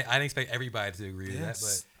 that's crazy. I didn't expect everybody to agree with that,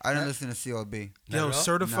 Yes. I didn't listen to CLB. Not Yo, at all?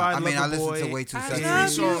 certified I mean, I lover listened boy. to way too I sexy. love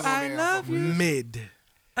songs you. on I there, love you. Mid.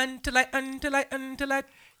 Until I.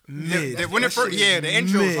 Mid. When it first, yeah, the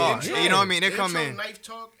intro was Mid. hard. You know what I mean? They The come intro, in. Knife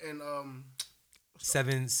Talk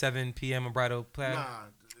and 7 p.m. on Bridal Plaid. nah,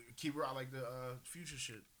 keep it out like the Future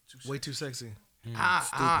shit. Way too sexy.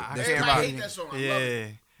 I That's can't stupid. I rock. hate that song. I love it. Yeah.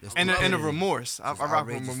 That's And the stupid. remorse. I It's rock with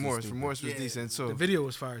outrageously remorse. stupid. Remorse was Yeah. decent The too. video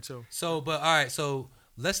was fire too. So, but all right. So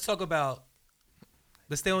let's talk about.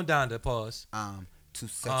 Let's stay on Donda. Pause. Too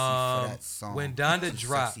sexy for that song. when Donda too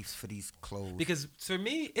dropped- sexy for these clothes. Because for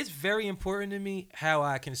me, it's very important to me how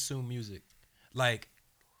I consume music. Like,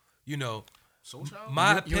 you know, Soul Child?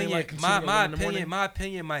 my You ain't opinion, like consuming my it in the morning? my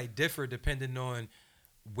opinion might differ depending on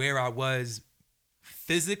where I was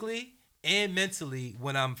physically and mentally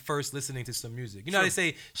when I'm first listening to some music. You know how they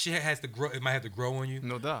say shit has to grow. It might have to grow on you.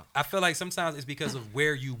 No doubt. I feel like sometimes it's because of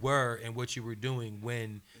where you were and what you were doing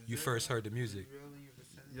when you first heard the music.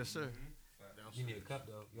 Yes, sir. You need a cup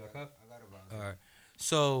though. You got a cup? I got a All right.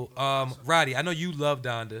 So, Roddy, I know you love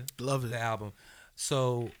Donda. Love it. The album.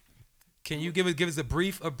 So, can you give us a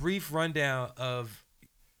brief rundown of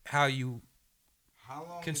how you How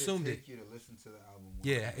long consumed did it it. take you to listen to the album?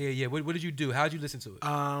 Yeah. What did you do? How did you listen to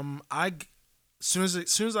it? Soon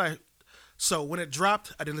as I, so when it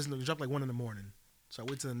dropped, I didn't listen to it. It dropped like 1 a.m. So I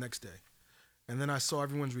waited till the next day, and then I saw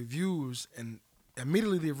everyone's reviews, and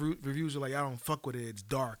immediately the reviews were like, "I don't fuck with it. It's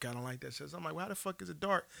dark. I don't like that shit." So I'm like, "Why the fuck is it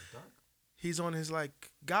dark?" He's on his like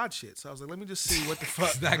God shit. So I was like, "Let me just see what the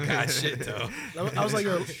fuck." That guy shit though. I was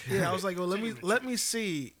like, yo, let me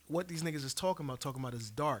see what these niggas is talking about. Talking about it's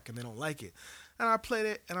dark and they don't like it. And I played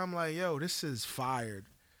it and I'm like, yo, this is fired.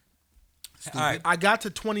 All right. I got to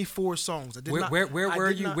 24 songs. I did not. Where I were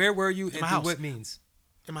did you? not- Where were you? in And my through house. what means?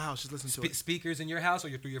 In my house, just listening to it. Speakers in your house or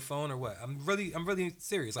through your phone or what? I'm really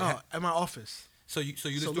serious. Like, Oh, at my office. so you So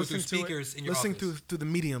listen through listening to it, speakers in your listening office. through the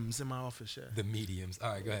mediums in my office, yeah. The mediums.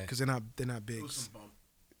 All right, go ahead. Because they're not big. It was some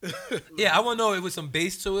bump. Yeah, I want to know if it was some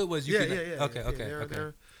bass to it. Was you? Yeah, could- yeah.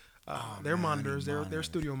 Okay. They're monitors. They're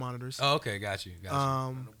studio monitors. Oh, okay. Got you.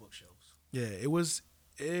 On the bookshelves. Yeah, it was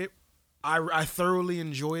it. I thoroughly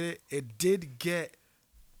enjoyed it. It did get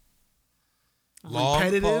Long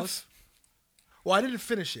repetitive. pause? Well, I didn't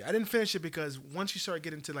finish it. I didn't finish it because once you start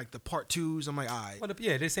getting to like the part twos, I'm like, all right. Well,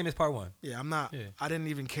 yeah, they're the same as part one. Yeah, I'm not. Yeah. I didn't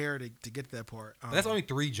even care to get to that part. But that's only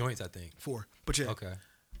 3 joints, I think. 4. But yeah. Okay.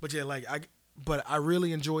 But yeah, but I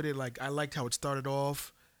really enjoyed it. Like I liked how it started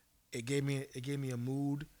off. It gave me a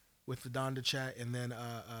mood with the Donda chat, and then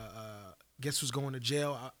guess who's going to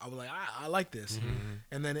jail? I was like, I like this.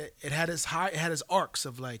 And then it had its arcs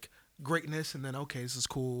of like greatness, and then okay, this is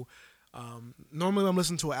cool. Normally, when I'm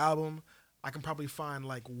listening to an album, I can probably find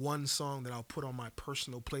like one song that I'll put on my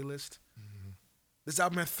personal playlist. This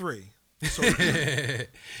album had 3. So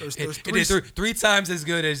there's It 3. is 3 times as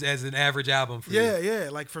good as an average album for you. Yeah.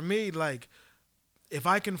 Like for me, like if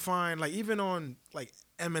I can find like even on like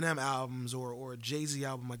Eminem albums or a Jay-Z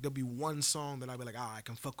album, like there'll be one song that I'll be like, I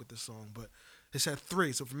can fuck with this song. But it's had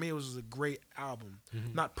 3, so for me it was a great album.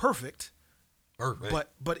 Not perfect, Perfect.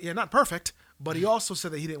 but yeah, not perfect. But he also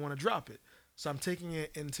said that he didn't want to drop it, so I'm taking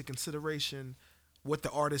it into consideration what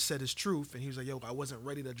the artist said is truth, and he was like, yo, I wasn't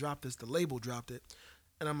ready to drop this. The label dropped it.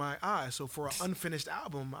 And I'm like, all right, so for an unfinished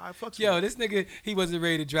album, I fucks Yo, with it. this nigga, he wasn't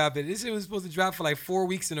ready to drop it. This shit was supposed to drop for like 4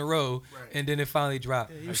 weeks in a row, Right. and then it finally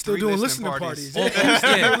dropped. He was Like still 3 doing listening listening parties. parties.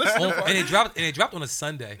 Yeah, and it dropped on a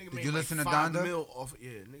Sunday. Nigga Did made you like listen to 5 Donda? mil off.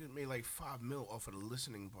 Yeah, nigga made like 5 mil off of the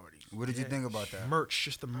listening parties. What did you think about that? Merch,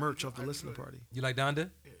 just the merch off the listening party. You like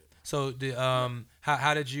Donda? So the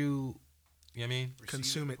how did you, you know what I mean, Receive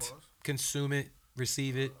Consume it. pause. consume it,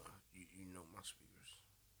 receive it? You know my speakers.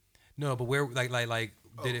 No, but where like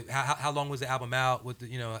did it? How long was the album out? With the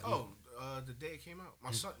Oh, the day it came out,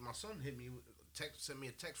 my son hit me sent me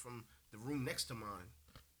a text from the room next to mine.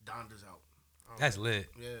 Donda's out. That's lit.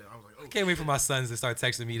 Yeah, I was like, oh. I can't wait for my sons to start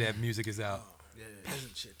texting me that music is out. Yeah.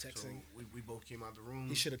 Peasant shit So texting. we both came out the room.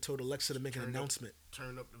 He should have told Alexa to make an announcement.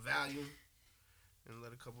 Turned up the volume and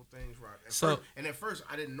let a couple things rock. At first,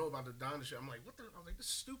 I didn't know about the Donda shit. I'm like, what the? I was like, this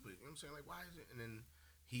is stupid. You know what I'm saying? Like, why is it? And then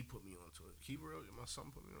he put me onto it. Keep real. My son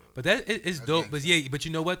put me on it. But it's dope. But yeah, but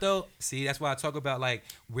you know what though? See, that's why I talk about like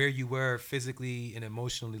where you were physically and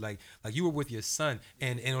emotionally. Like you were with your son,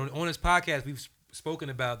 and on this podcast we've spoken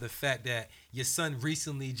about the fact that your son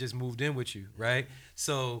recently just moved in with you, right?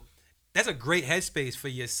 So that's a great headspace for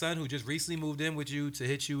your son who just recently moved in with you to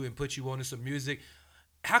hit you and put you onto some music.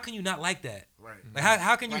 How can you not like that? Right. Like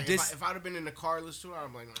how can you like if I'd have been in the car listening to it,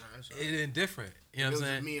 I'm like, nah, that's all right. It's indifferent. You know what I'm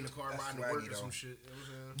saying? Me in the car riding to work or some shit. You know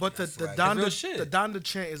what I'm saying? But the real Donda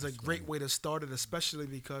chant is a great way to start it, especially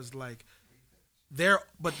because like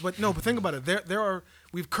but think about it.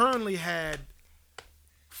 We've currently had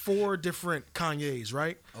 4 different Kanyes,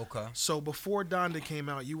 right? Okay. So before Donda came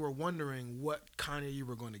out, you were wondering what Kanye you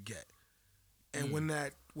were going to get. And when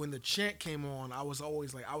the chant came on, I was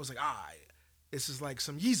like, this is like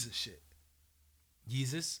some Yeezus shit.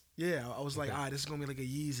 Yeezus? Yeah, I was like, this is gonna be like a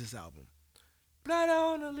Yeezus album. Blood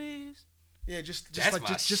on the leaves. Yeah,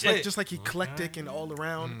 just like eclectic and all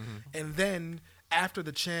around. And then after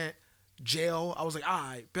the chant, Jail, I was like,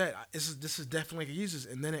 I bet this is definitely like a Yeezus.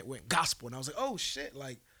 And then it went gospel, and I was like, oh shit,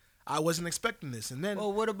 like I wasn't expecting this. And then,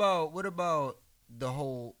 well, what about the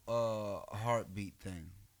whole heartbeat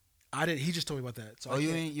thing? He just told me about that. So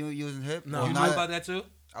you wasn't hip? No, You knew about that too?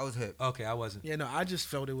 I was hip. Okay, I wasn't. Yeah, no, I just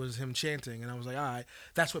felt it was him chanting, and I was like, all right,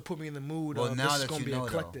 that's what put me in the mood. Well, of now this is that gonna you be know,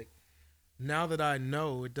 eclectic. Now that I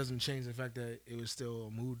know, it doesn't change the fact that it was still a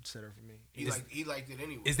mood setter for me. He liked it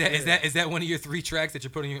anyway. Is that one of your 3 tracks that you're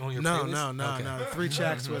putting on your playlist? No. The 3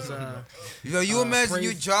 tracks was You imagine praise.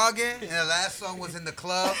 you jogging and the last song was in the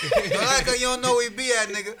club. You don't know where we be at,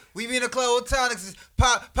 nigga. We be in the club all the time. Niggas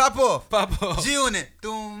pop off. G on it.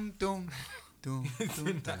 Doom.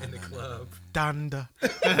 In the club. Donda.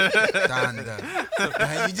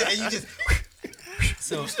 And you just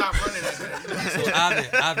So Stop running that. So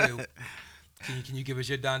Avi, can you give us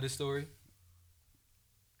your Donda story?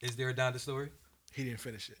 Is there a Donda story? He didn't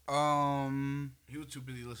finish it. He was too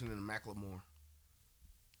busy listening to Macklemore.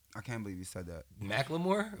 I can't believe you said that.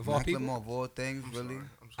 Macklemore of all people. Macklemore of all things, really.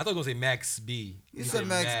 I thought you were gonna say Max B. You said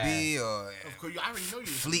Max B or Of course, I already know you.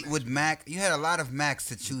 Fleetwood Mac. You had a lot of Macs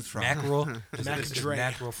to choose from. Mackerel. Max Dre.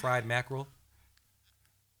 Mackerel, fried mackerel.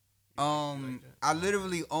 I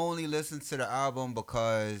literally only listened to the album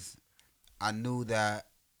because I knew that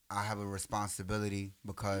I have a responsibility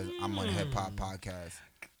because I'm on a hip hop podcast.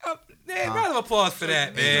 Round of applause for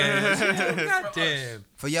that, man. God damn.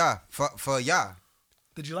 For y'all.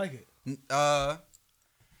 Did you like it?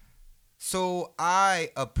 So I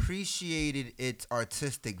appreciated its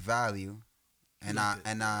artistic value, and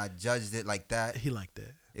I judged it like that. He liked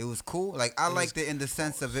that. It was cool. Like I liked it in the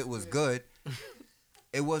sense of it was good.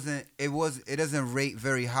 It doesn't rate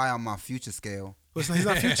very high on my Future scale. He's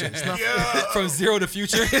not Future. It's not From Zero to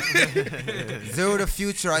Future. 0 to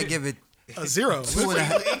Future, I give it a 0.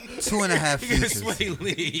 2.5 He gave it a Futures. Sway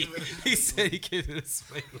Lee. He said he gave it a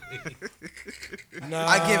Sway Lee. Nah,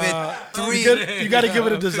 I give it 3. You got to give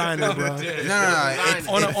it a designer, bro. No.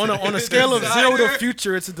 On a scale of 0 to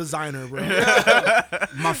Future, it's a designer, bro.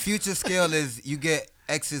 My Future scale is you get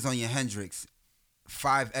X's on your Hendrix.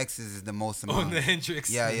 5 X's is the most amount. On the Hendrix.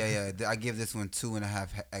 Yeah. I give this one 2.5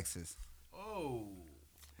 X's. Oh.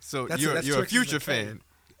 So That's you're a Twix's Future like fan.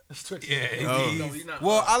 That's Twix. Yeah. Oh. No, he's not.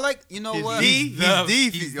 Well, I like, you know what? He's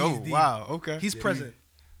He's oh the- wow, okay. He's present.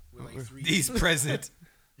 We're like 3. He's present.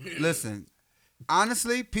 Listen,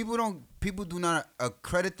 honestly, people do not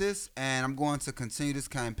accredit this, and I'm going to continue this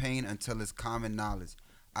campaign until it's common knowledge.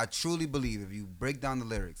 I truly believe if you break down the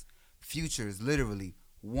lyrics, Future is literally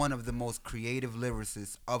one of the most creative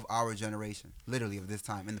lyricists of our generation, literally of this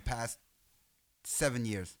time, in the past 7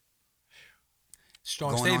 years.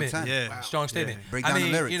 Strong Going on statement. 10. Yeah. Wow. Strong statement. Break down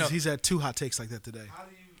the lyrics. You know, He's had 2 hot takes like that today.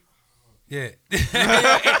 yeah.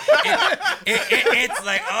 It's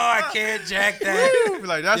like, oh, I can't jack that.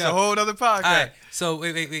 Like that's Yeah. a whole other podcast. All right. So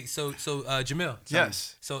wait. So Jamil.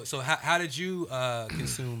 Yes. So how did you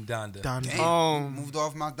consume Donda? Donda. Damn, moved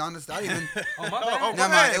off my Donda style. Oh my bad.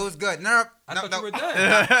 Never mind, it was good. No, I thought you were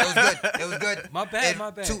done. It was good. My bad.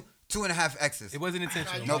 My bad. 2.5 X's. It wasn't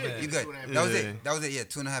intentional. No, My bad. you good. 2.5. That was Yeah. it. That was it. Yeah,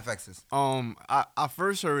 2.5 X's. I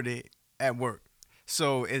first heard it at work,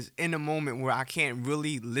 so it's in a moment where I can't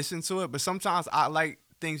really listen to it. But sometimes I like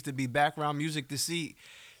things to be background music to see.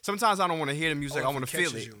 Sometimes I don't want to hear the music. Oh, I if want it to feel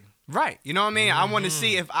catches it. you. Right. You know what I mean? I want to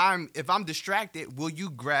see if I'm distracted, will you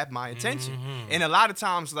grab my attention? And a lot of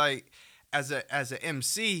times, like as a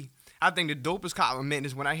MC, I think the dopest compliment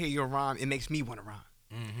is when I hear your rhyme, it makes me want to rhyme.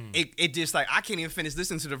 It just like I can't even finish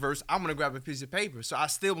listening to the verse. I'm gonna grab a piece of paper. So I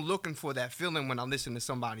still looking for that feeling when I'm listening to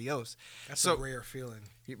somebody else. That's a rare feeling.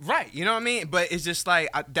 Right, you know what I mean? But it's just like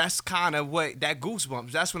that's kind of what that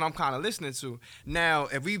goosebumps. That's what I'm kind of listening to. Now,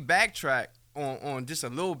 if we backtrack on just a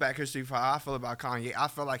little back history for how I feel about Kanye, I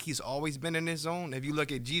feel like he's always been in his zone. If you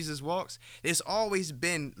look at Jesus Walks, there's always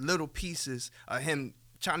been little pieces of him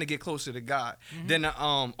trying to get closer to God. Then the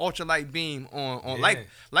Ultralight Beam on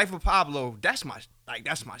Life of Pablo, that's my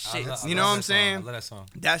shit. You know what I'm saying? I love that song.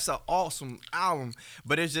 That's an awesome album,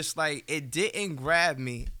 but it's just like it didn't grab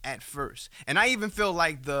me at first. And I even feel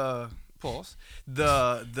like the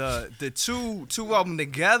two of them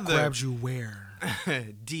together Grabs you where?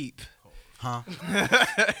 deep. Huh?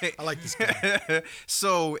 I like this guy.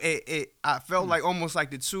 So I felt like almost like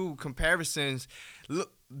the two comparisons.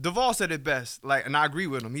 Look, Duvall said it best, like, and I agree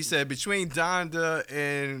with him. He said between Donda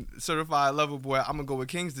and Certified Lover Boy, I'm gonna go with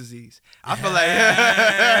King's Disease. I feel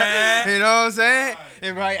like, you know what I'm saying?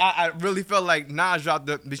 And right, I really felt like Nas dropped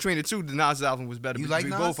between the two. The Nas album was better. You like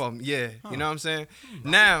between Nas? both of them, yeah. You know what I'm saying?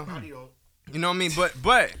 Now, you know what I mean?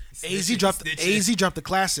 But AZ dropped the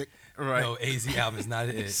classic. right. No, AZ album is not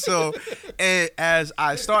it. So, and as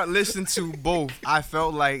I start listening to both, I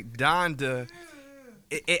felt like Donda,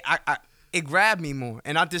 it grabbed me more.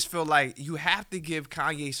 And I just feel like you have to give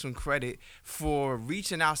Kanye some credit for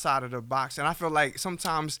reaching outside of the box. And I feel like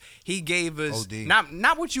sometimes he gave us OD.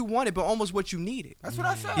 not what you wanted, but almost what you needed. That's what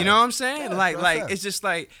I said. You know what I'm saying? Yeah, like that's what I said. it's just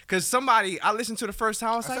like, because I listened to the first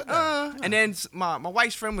time, I was like, said that. And then my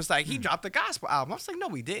wife's friend was like, he dropped a gospel album. I was like, no,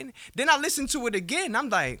 he didn't. Then I listened to it again, and I'm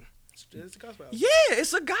like, It's a gospel album. yeah,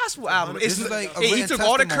 it's a gospel album. This It's is like a he written took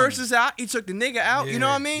all the testimony. curses out. He took the nigga out. You know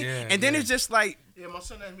what I mean? Yeah, and then yeah. it's just like, Yeah, my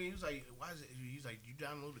son asked me, he was like, why is it, he's like, you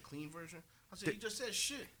download the clean version? I said, he just said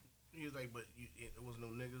shit. He was like, but it was no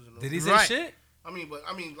niggas and no. Did he say Right. shit?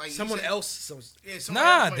 like Someone he said, else. Yeah, somebody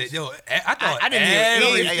Nah, else might- I thought I didn't hear it.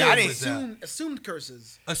 everything I didn't was out. Assumed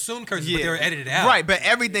curses. Assumed curses, but they were edited out. right, but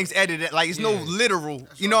everything's edited. Like, it's no Yeah. literal,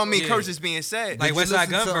 you know what I mean, Yeah. curses being said. Like you West Side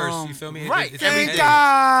listen Gun to, verse, you feel me? right. It's everything Thank edited.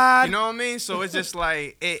 God. You know what I mean? So it's just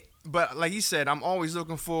like, but like you said, I'm always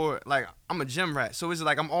looking for, like, I'm a gym rat. So it's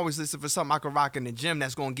like I'm always listening for something I can rock in the gym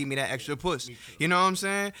that's going to give me that extra push. You know what I'm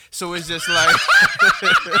saying? So it's just like,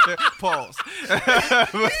 pause. He said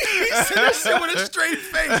that shit with a straight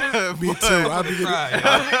face. Me too. I'll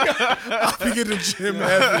be in the gym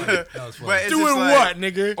heavy. That was funny. But it's Doing just like, what,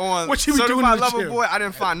 nigga? On What you be doing in Certified the Lover gym? Boy, I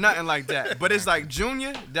didn't find nothing like that. But it's like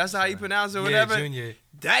Junior, that's how you pronounce it or Yeah, whatever. Junior.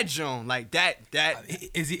 That Joan, like that.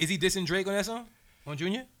 Is he dissing Drake on that song? On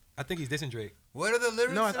Junior? I think he's dissing Drake. What are the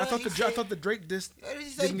lyrics? No, I to that? thought He I said- thought the Drake diss. What did he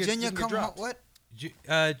say? didn't get- Junior didn't get come dropped. out.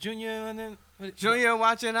 What? Junior and then Junior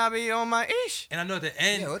watching, I be on my ish. And I know at the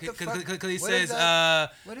end Yeah, what the fuck? because he What is says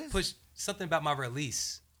that? What is push something about my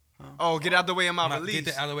release. Oh, get out the way of my release. Get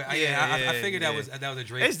that out of the way. Yeah, I figured yeah. that was a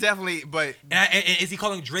Drake. It's definitely, but And is he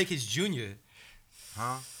calling Drake his junior?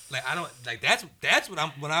 Huh? Like I don't like that's what I'm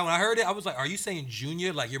when I heard it I was like, are you saying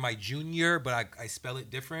junior like you're my junior but I spell it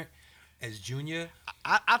different as junior?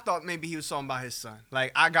 I thought maybe he was talking about his son.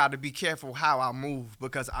 Like, I got to be careful how I move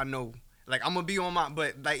because I know, like, I'm gonna be on my.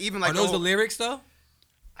 But like, even like Are those the lyrics though?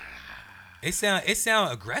 It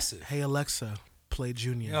sound aggressive. Hey Alexa, play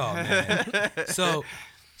Junior. Oh man. so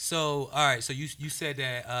all right. So you said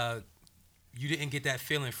that you didn't get that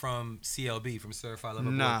feeling from CLB from Certified Lover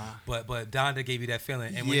Boy. Nah. But Donda gave you that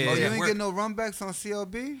feeling. And when Yeah. you Oh, was you at ain't work- get no runbacks on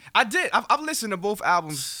CLB? I did. I've listened to both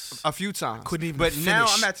albums a few times. Couldn't even But now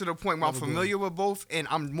finish I'm at to the point where I'm Lover familiar with both, and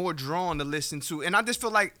I'm more drawn to listen to. And I just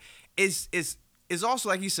feel like it's also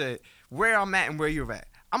like you said, where I'm at and where you're at.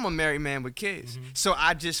 I'm a married man with kids, so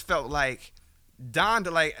I just felt like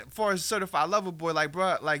Donda, like, as far as Certified Lover Boy, like,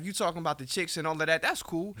 bro, like, you talking about the chicks and all of that, that's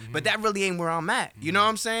cool, but that really ain't where I'm at. You know what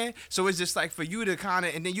I'm saying? So it's just like for you to kind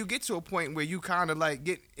of, and then you get to a point where you kind of like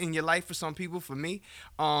get in your life for some people, for me,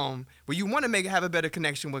 where you want to have a better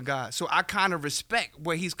connection with God. So I kind of respect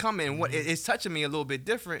where he's coming and what it's touching me a little bit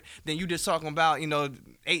different than you just talking about, you know,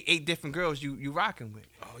 eight different girls you rocking with.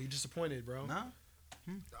 Oh, you disappointed, bro. No.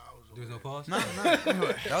 There was no pause. No.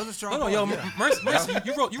 That was a strong Hold on, yo, pause, yeah. Mercy,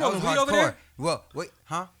 you That rolling was weed over there? hardcore. Well, wait,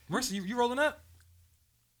 huh? Mercy, you rolling up?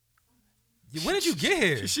 When did you get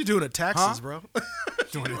here? She doing the taxes, Huh? bro.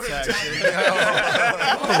 Doing the tag.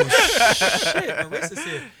 Shit, Marissa's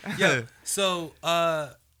here. Yo, so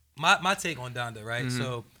my take on Donda, right?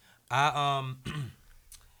 So I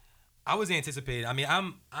I was anticipating. I mean,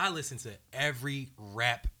 I listen to every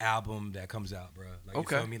rap album that comes out, bro. Like,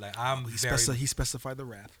 Okay. you feel me? Like, I'm He very he specified the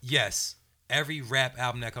rap. yes, every rap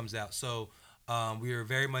album that comes out. So, we were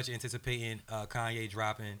very much anticipating Kanye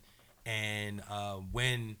dropping, and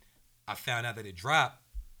when I found out that it dropped,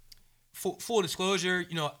 full disclosure,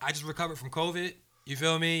 you know, I just recovered from COVID. You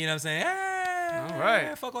feel me? You know what I'm saying? All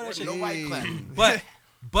right. Fuck all that shit. Nobody clapping.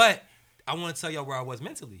 But I want to tell y'all where I was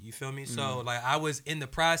mentally. You feel me? So like I was in the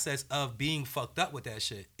process of being fucked up with that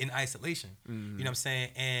shit in isolation. You know what I'm saying?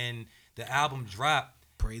 And the album dropped,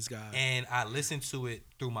 Praise God. and I listened to it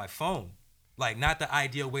through my phone. Like not the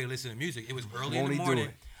ideal way to listen to music. It was early in Won't the he do morning.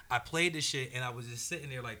 it? I played this shit and I was just sitting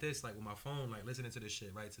there like this, like with my phone, like listening to this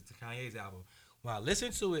shit, right? To Kanye's album. When I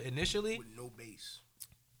listened to it initially, With no bass.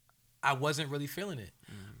 I wasn't really feeling it.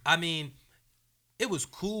 I mean, it was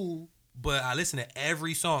cool, but I listened to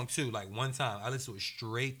every song too. Like one time, I listened to it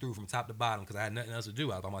straight through from top to bottom because I had nothing else to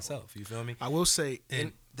do. I was by myself. You feel me? I will say,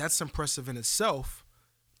 And- that's impressive in itself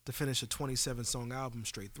to finish a 27-song album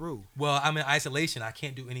straight through. Well, I'm in isolation. I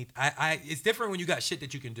can't do any. It's different when you got shit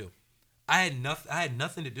that you can do. I had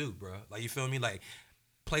nothing to do, bro. Like you feel me? Like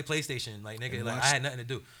play PlayStation, like nigga. And Like watch- I had nothing to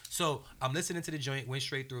do. So I'm listening to the joint, went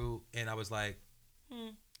straight through, and I was like,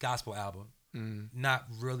 gospel album, not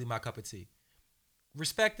really my cup of tea.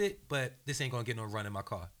 Respect it, but this ain't gonna get no run in my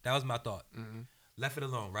car. That was my thought. Left it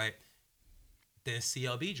alone, right? Then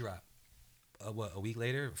CLB dropped. A week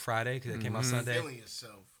later, Friday, because it came out Sunday. Feeling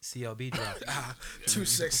yourself. CLB dropped. Too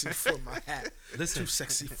sexy for my hat. Listen, Too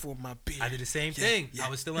sexy for my beard. I did the same thing. I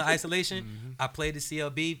was still in isolation. I played the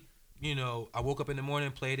CLB. You know, I woke up in the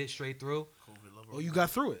morning, played it straight through, COVID lover. Oh, you got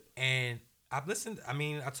through it. and I've listened. I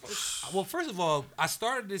mean, well, first of all, I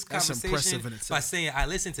started this That's conversation impressive in itself. by saying I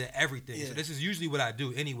listen to everything. So Yeah. this is usually what I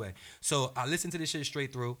do anyway. So I listened to this shit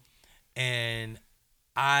straight through, and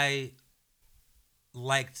I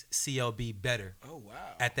liked CLB better Oh, wow.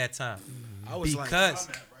 at that time I was because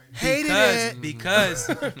Hated because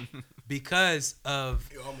it. because of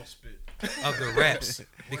You almost spit. the raps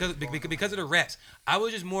because of the raps. I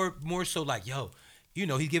was just more so like, you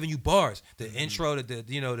know, he's giving you bars. The intro, the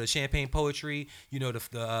you know, the champagne poetry, you know,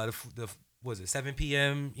 the was it 7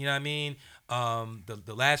 p.m. You know what I mean?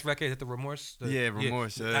 The last record, is that the Remorse?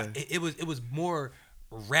 Remorse. Yeah. It was more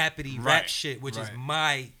rapidy rap Right, shit, which is right.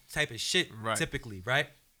 my type of shit Right. typically, right?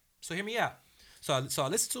 So hear me out. So I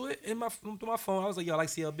listened to it through my phone. I was like, yo, I like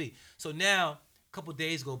CLB. So now, a couple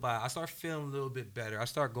days go by, I start feeling a little bit better. I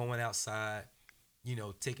start going outside, you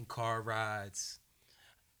know, taking car rides,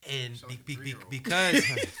 and Sound like a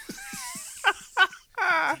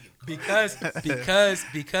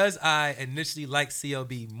because I initially liked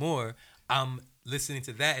CLB more, I'm listening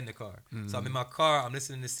to that in the car. So I'm in my car, I'm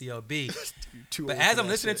listening to CLB. Too But old as for I'm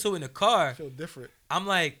that listening shit. to it in the car, I feel different. I'm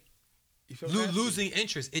like You feel nasty? losing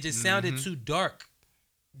interest. It just sounded too dark.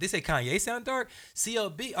 They say Kanye sound dark.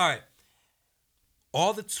 CLB, all right.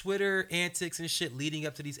 All the Twitter antics and shit leading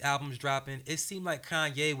up to these albums dropping, it seemed like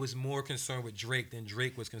Kanye was more concerned with Drake than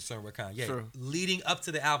Drake was concerned with Kanye. True. Leading up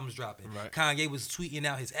to the albums dropping, Right. Kanye was tweeting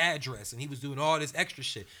out his address and he was doing all this extra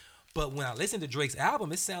shit. But when I listened to Drake's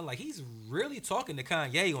album, it sounded like he's really talking to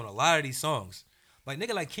Kanye on a lot of these songs. Like,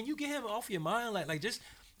 nigga, like, can you get him off your mind? Like just,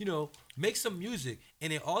 you know, make some music.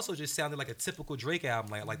 And it also just sounded like a typical Drake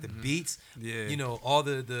album, like the beats, Yeah. you know, all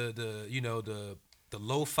the you know, the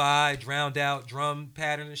lo-fi drowned out drum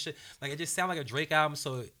pattern and shit. Like, it just sounded like a Drake album.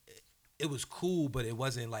 So it was cool, but it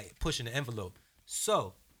wasn't like pushing the envelope.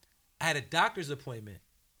 So I had a doctor's appointment.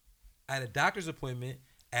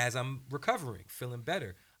 As I'm recovering, feeling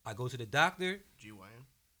better. I go to the doctor.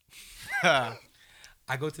 GYN.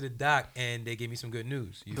 I go to the doc and they give me some good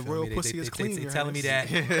news. You The feel royal me? pussy is clean, They're your telling me ass.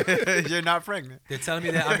 that You're not pregnant. they're telling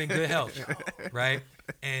me that I'm in good health, right?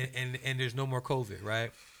 And there's no more COVID,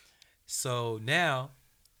 right? So now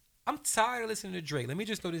I'm tired of listening to Drake. Let me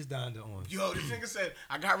just throw this Donda on. Yo, this nigga said,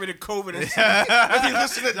 I got rid of COVID and let me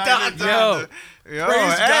listen to Donda. Yo, Yo,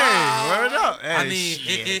 Praise hey, God. word up. Hey, I mean,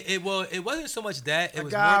 shit. it wasn't so much that. It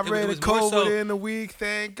was got more, rid it of was more COVID so. in a week,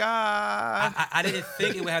 thank God. I didn't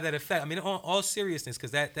think it would have that effect. I mean, on all seriousness,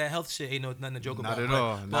 because that health shit ain't nothing to joke Not about. at But-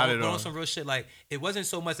 all, but not on, at but all. on some real shit, like, it wasn't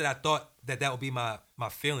so much that I thought that would be my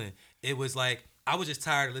feeling. It was like I was just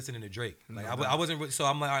tired of listening to Drake. Like I wasn't. So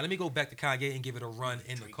I'm like, all right, let me go back to Kanye and give it a run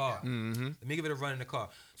in the car. Let me give it a run in the car.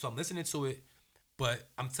 So I'm listening to it, but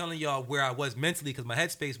I'm telling y'all where I was mentally because my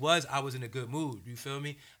headspace was I was in a good mood. You feel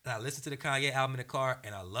me? And I listened to the Kanye album in the car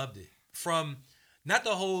and I loved it. From not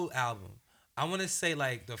the whole album, I want to say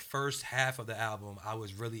like the first half of the album, I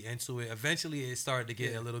was really into it. Eventually, it started to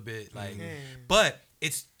get a little bit like, but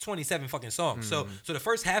it's 27 fucking songs. So the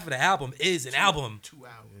first half of the album is an album. 2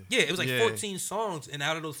 hours. Yeah, it was like 14 songs, and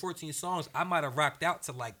out of those 14 songs, I might have rocked out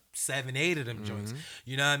to like 7, 8 of them joints.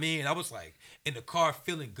 You know what I mean? And I was like in the car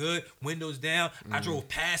feeling good, windows down. I drove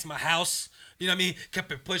past my house. You know what I mean?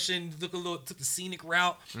 Kept it pushing, took the scenic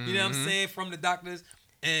route. You know what I'm saying? From the doctors,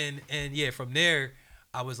 and yeah, from there,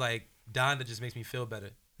 I was like, Donda just makes me feel better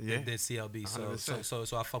than CLB.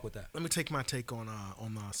 So I fuck with that. Let me take my take on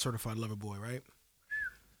Certified Lover Boy, right?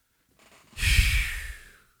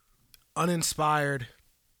 Uninspired.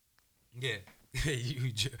 Yeah.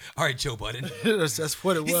 All right, Joe Budden. that's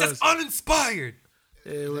what it He was. says uninspired.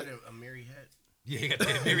 Is that a Mary hat? Yeah, he got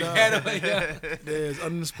that Mary hat on. Yeah. It's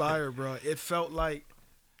uninspired, bro. It felt like,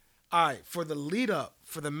 all right, for the lead up,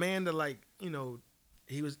 for the man to like, you know,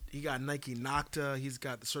 he got Nike Nocta. He's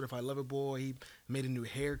got the Certified Lover Boy. He made a new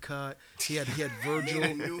haircut. He had Virgil.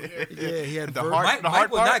 Yeah, he had Virgil.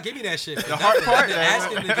 Mike would not give me that shit. The heart part. I've been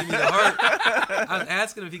asking him to give me the heart. I was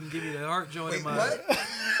asking him if he can give me the heart joint in my.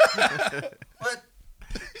 What?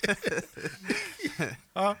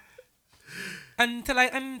 Huh? Until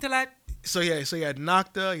I. So he had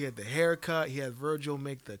Nocta. He had the haircut. He had Virgil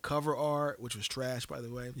make the cover art, which was trash, by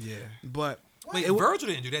the way. Yeah. But Wait, Virgil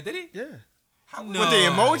didn't do that, did he? yeah. No. With the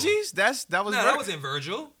emojis, that was. No, that wasn't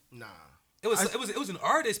Virgil. Nah. It was an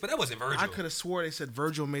artist, but that wasn't Virgil. I could have swore they said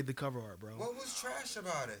Virgil made the cover art, bro. What was trash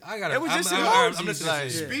about it? I got It was just I'm emojis, listening like- to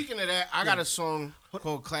this shit. Speaking of that, I got a song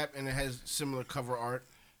called Clap, and it has similar cover art.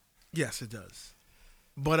 Yes, it does.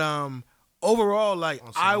 But overall, like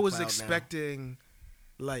On I was SoundCloud now. expecting,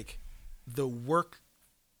 like the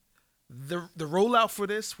rollout for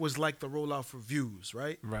this was like the rollout for Views,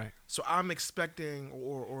 right? Right. So I'm expecting,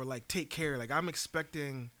 or like Take Care, like I'm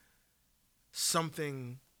expecting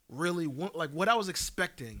something really like what I was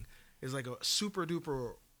expecting is like a super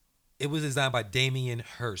duper. It was designed by Damien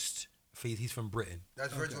Hirst. He's from Britain.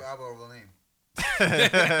 That's Virgil Abloh real name.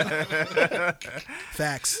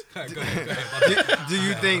 Facts. Go ahead. Do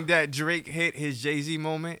you think that Drake hit his Jay-Z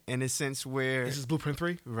moment in a sense where This is Blueprint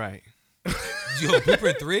 3. right? Yo,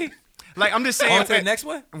 Blueprint 3? Like I'm just saying On to the next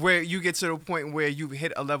one? where you get to the point where you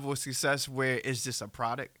hit a level of success where it's just a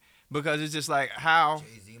product because it's just like how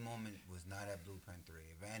Jay-Z moment was not at Blueprint 3.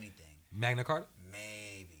 If anything, Magna Carta?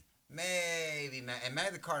 maybe, man. And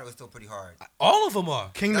Magna Carta was still pretty hard. All of them are.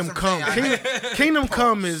 Kingdom That's what I'm Come. saying. Kingdom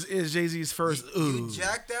Come is Jay-Z's first. You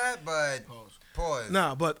jacked that, but pause.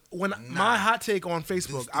 Nah, but when my hot take on The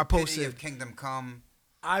Facebook, stupidity I posted of Kingdom Come.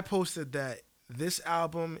 that this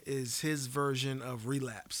album is his version of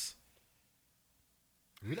Relapse.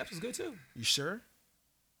 Relapse was good too. You sure?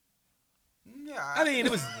 Yeah, I mean,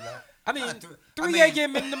 it was. I mean, 3 I mean-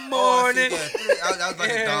 a.m. in the Oh, morning. yeah, I was about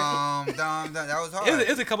to dum. That was hard. It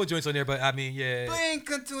was a couple joints on there, but I mean, yeah. Blink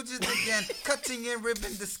contusions again, cutting and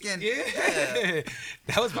ripping the skin. Yeah.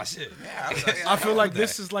 That was my shit. Yeah, I feel like that.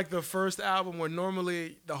 this is like the first album where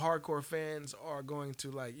normally the hardcore fans are going to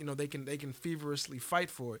like, you know, they can feverishly fight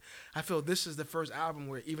for it. I feel this is the first album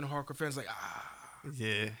where even hardcore fans like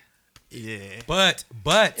yeah. But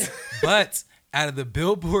out of the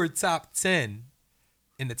Billboard top 10,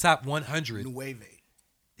 in the top 100, Nueve.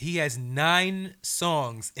 he has 9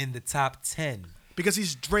 songs in the top 10. because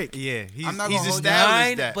he's Drake. Yeah, I'm not he's gonna hold established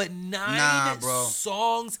Nine, that. but 9 Nah, bro.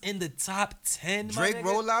 songs in the top 10. my Drake nigga?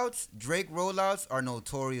 rollouts are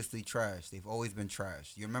notoriously trash. They've always been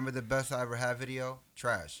trash. You remember the Best I Ever Had video?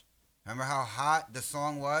 Trash. Remember how hot the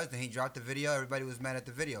song was? Then he dropped the video. Everybody was mad at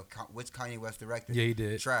the video, which Kanye West directed. Yeah, he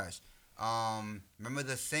did. Trash. Remember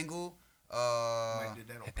the single? Mike did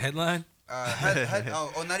that on Headline?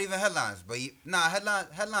 Not even headlines, but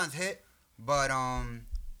headlines hit, but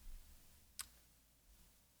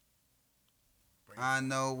I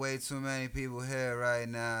know way too many people here right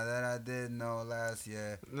now that I didn't know last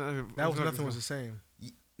year. Nothing was the same.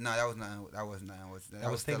 No, that was not. That was not.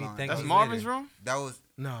 That was Take still Me, on. Thank That's You Marvin's Later. room. That was.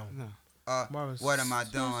 No. Marvin's- What am I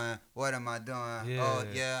doing? What am I doing? Yeah. Oh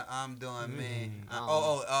yeah, I'm doing me.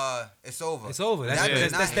 It's over. It's over. That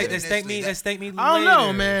did That's not hit thank me. initially. That's thank me. I don't know,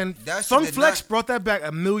 later. man. That shit Funk did Flex not- brought that back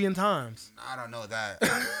a million times. I don't know that.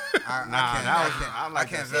 I can't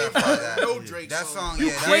that verify that. No Drake That song. song. You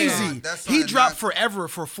yeah, that crazy. song- that song He did dropped not- Forever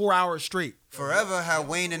for 4 hours straight. Forever had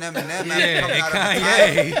Wayne and Eminem Yeah, coming, out and of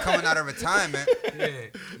Kanye. retirement, coming out of retirement. Yeah.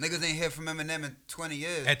 Niggas ain't hear from Eminem in 20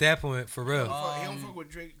 years. At that point, for real. He don't fuck with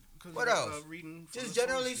Drake. Cause What of, else? Reading from Just the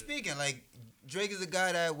generally source shit. speaking, like Drake is a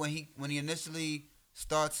guy that when he initially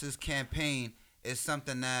starts his campaign, it's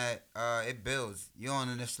something that it builds. You don't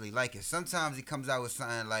initially like it. Sometimes he comes out with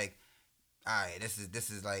something like, all right, this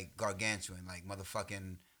is like gargantuan, like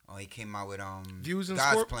motherfucking Oh, he came out with Views and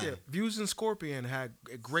God's Scorpion. Plan. Yeah, Views and Scorpion had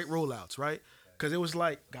great rollouts, right? Because it was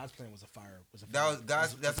like God's Plan was a fire. That was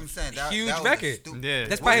God's. That's what I'm saying. That, Huge that was a record. stupid- Yeah.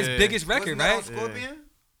 That's probably his Yeah. biggest record, Wasn't that on right? Scorpion?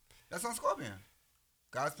 That's on Scorpion.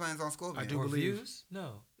 God's Plan's on Scorpion. I do Or believe. Views?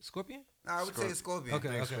 No, Scorpion. Nah, I would say it's Scorpion. Okay,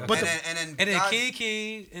 okay. But And then And then God's-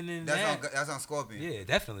 King, and then that's on Scorpion. yeah,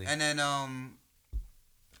 definitely. And then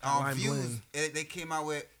Hotline Views. Bling. They came out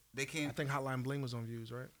with I think Hotline Bling was on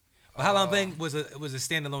Views, right? But How Long Bling was a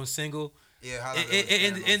standalone single. yeah. How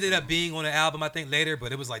It ended up being on the album, I think, later,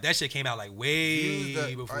 but it was like that shit came out like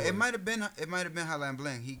way before. It might have been Hotline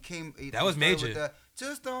Bling. He came. That was started with major. the,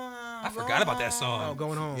 Just on. I forgot about that song. Oh,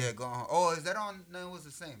 Going Home. Yeah, Going Home. Oh, is that on? No, it was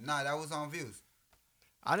the same. Nah, that was on Views.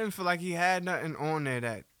 I didn't feel like he had nothing on there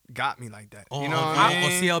that got me like that. On, You know what on, I mean?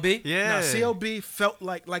 on CLB? Yeah. Now, CLB felt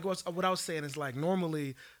like what I was saying is like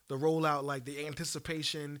normally the rollout, like the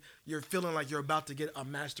anticipation, you're feeling like you're about to get a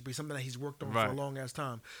masterpiece, something that he's worked on for a Right. long ass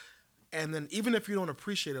time. And then even if you don't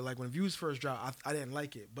appreciate it, like when Views first dropped, I didn't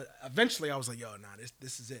like it, but eventually I was like, yo, nah,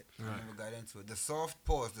 this is it. I never got into it. The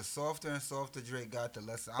softer and softer Drake got, the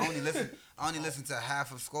less. I only listen to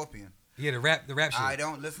half of Scorpion. Yeah, the rap shit. I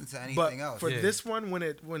don't listen to anything But else. for Yeah. this one, when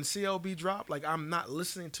CLB dropped, like I'm not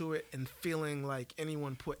listening to it and feeling like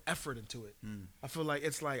anyone put effort into it. I feel like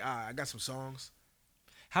it's like I got some songs.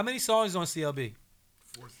 How many songs is on CLB?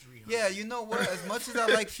 4-300. Yeah, you know what? As much as I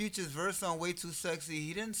like Future's verse on Way Too Sexy,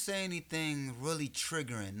 he didn't say anything really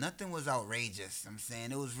triggering. Nothing was outrageous. I'm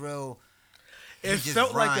saying it was real. It He just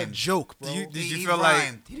felt like a rhymed. joke, bro. Did you He feel like-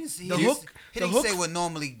 rhymed. He didn't, The he hook- He the didn't hook- say what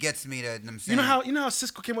normally gets me. That I'm saying. You know how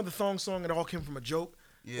Cisco came with the thong song and it all came from a joke?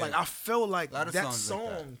 Yeah. Like I felt like A lot of that songs like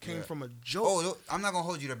that. song came Yeah. from a joke. Oh, I'm not gonna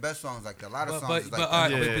hold you the best songs like that. A lot of songs But is but, like all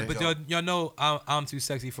right, that. Yeah. but y'all know I'm too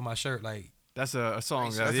sexy for my shirt. Like That's a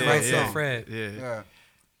song. That's yeah, a right yeah, song. Fred. Yeah. Yeah,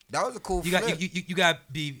 that was a cool. you got flip. you got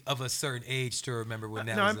to be of a certain age to remember when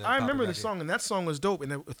that No, was. I remember the song, and that song was dope,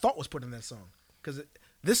 and the thought was put in that song. Because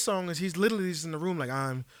this song is he's literally just in the room like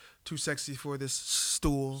I'm too sexy for this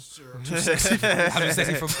stool. I'm too sexy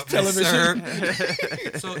for Television.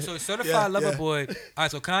 So Certified Yeah, Lover yeah. Boy. All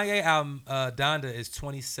right, so Kanye album Donda is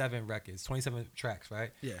 27 records, 27 tracks,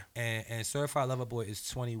 right? Yeah. And Certified Lover Boy is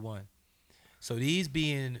 21. So these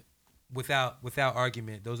being without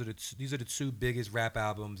argument, these are the two biggest rap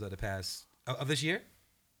albums of the past of this year.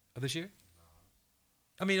 Of this year.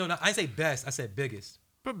 I mean, no, I say best. I said biggest.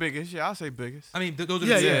 But biggest, yeah, I'll say biggest. I mean, those are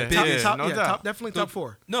Yeah, the yeah, two top, biggest. top, no yeah, doubt. top, definitely top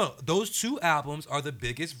four. No, those two albums are the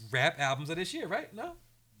biggest rap albums of this year, right? No,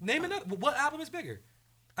 name another. What album is bigger?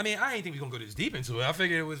 I mean, I didn't think we were gonna go this deep into it. I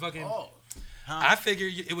figured it was fucking. Oh, I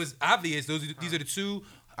figured it was obvious. These are the two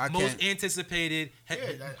I most can't- anticipated.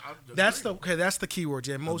 yeah. That's the key word,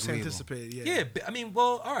 yeah. Most Agreeable. anticipated, yeah. Yeah, I mean,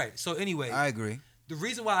 well, all right. So anyway, I agree. the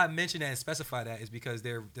reason why I mention that and specify that is because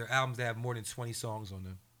they're albums that have more than 20 songs on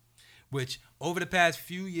them, which over the past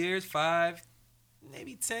few years, 5,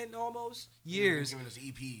 maybe 10 almost years, giving us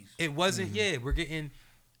EPs. it wasn't. Yeah, we're getting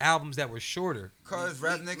albums that were shorter. Cause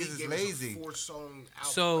rap niggas is lazy. 4-song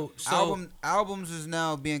album. So Albums is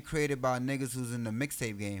now being created by niggas who's in the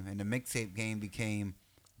mixtape game, and the mixtape game became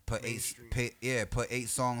put put 8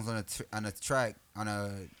 songs on a track on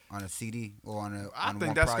a CD or on I one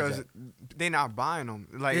think that's because project. they not buying them.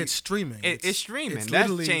 Like It's streaming. It's streaming. it's That's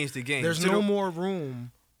literally- changed the game. There's To no the- more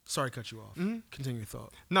room. Sorry, to cut you off. Mhm. Continue your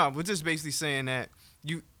thought. No, we're just basically saying that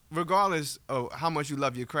you, regardless of how much you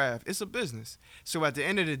love your craft, it's a business. So at the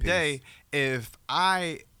end of the day, if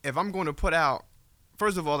I'm going to put out,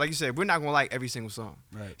 first of all, like you said, we're not going to like every single song.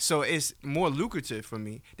 Right. So it's more lucrative for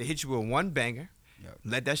me to hit you with one banger, Yep.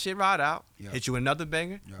 let that shit ride out, Yep. hit you another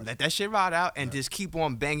banger, Yep. let that shit ride out, and just keep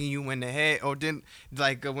on banging you in the head. Or then,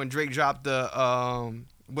 like when Drake dropped the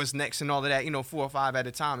what's next and all of that, 4 or 5 at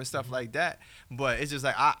a time and stuff like that. But it's just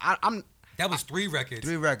like I'm. that was 3 records.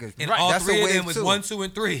 3 records. And all That's a 3 of wave them was too. 1, 2,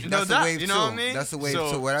 and 3. No That's a doubt, wave you know too. what I mean? That's a wave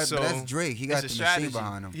So- too. But so that's Drake. He got the it's a machine strategy.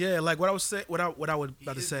 behind him. Yeah, like what I was saying, what I would about to He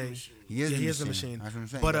is the say. machine. He is Yeah, the he is the machine. machine. That's what I'm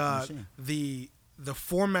saying. But He got the machine. the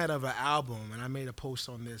format of an album, and I made a post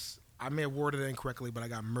on this. I may have worded it incorrectly, but I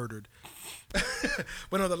got murdered.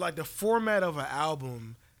 But no, the format of an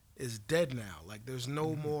album is dead now. Like there's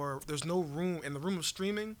no more. There's no room in the room of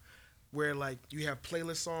streaming where like you have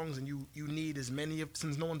playlist songs and you need as many of,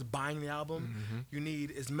 since no one's buying the album, you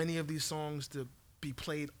need as many of these songs to be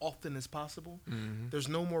played often as possible. There's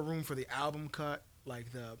no more room for the album cut, like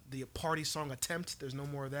the party song attempt. There's no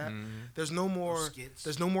more of that. There's no more skits.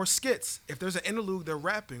 There's no more skits. If there's an interlude, they're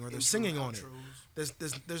rapping or they're singing on it. There's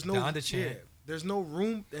no Donda chant. yeah, there's no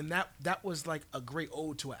room, and that was like a great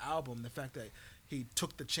ode to an album. The fact that he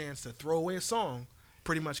took the chance to throw away a song,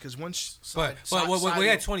 pretty much, because once But we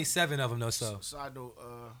had 27 of them though. So Side note,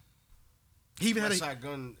 He even had West a, Side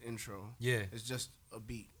Gun intro. Yeah. It's just a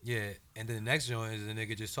beat. Yeah, and then the next joint is a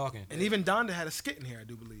nigga just talking. and even Donda had a skit in here, I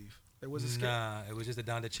do believe. There was a skit. Nah, it was just a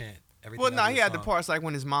Donda chant. Everything Well, else nah, was he had the song. parts like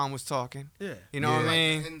when his mom was talking. Yeah. You know what I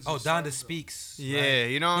Yeah. mean? Oh, Donda Speaks. Yeah, right?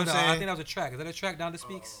 you know what I'm No, saying? I think that was a track. Is that a track, Donda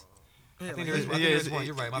Speaks? Yeah, I like think he- there's one.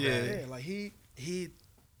 You're right, my yeah. bad. Yeah, like he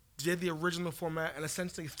did the original format and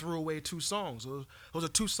essentially threw away 2 songs. Those are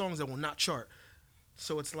 2 songs that will not chart.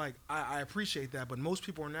 So it's like I appreciate that, but most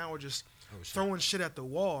people are just throwing shit at the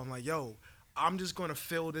wall. I'm like, yo, I'm just gonna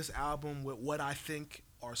fill this album with what I think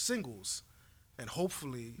are singles, and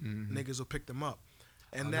hopefully niggas will pick them up.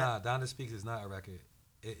 And Nah, Donda Speaks is not a record.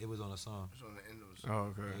 It was on a song. It's on the end of the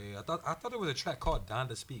song. Oh, okay. Yeah, I thought there was a track called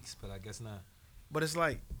Donda Speaks, but I guess not. but it's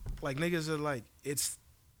like niggas are like, it's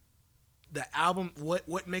the album.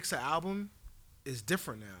 What makes an album is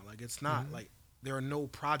different now. Like it's not like there are no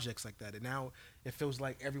projects like that. And now it feels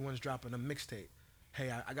like everyone's dropping a mixtape. Hey,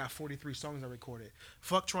 I got 43 songs I recorded.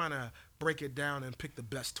 Fuck trying to break it down and pick the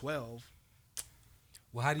best 12.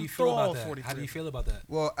 Well, how do you Throw feel all about that? 43. How do you feel about that?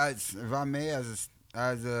 Well, if I may, as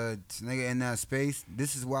a nigga in that space,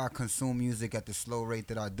 this is why I consume music at the slow rate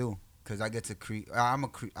that I do, cause I get to create.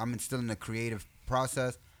 I'm still in the creative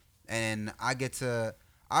process, and I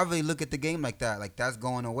really look at the game like that. Like that's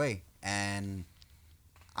going away, and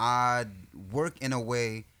I work in a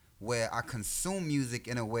way where I consume music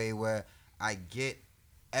in a way where I get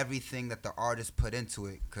everything that the artist put into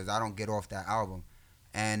it, cause I don't get off that album.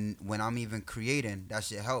 And when I'm even creating, that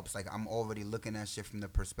shit helps. Like I'm already looking at shit from the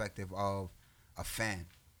perspective of a fan.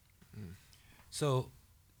 So,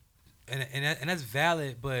 and that's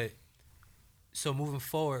valid, but so moving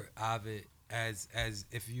forward, Ovid, as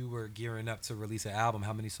if you were gearing up to release an album,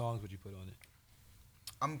 how many songs would you put on it?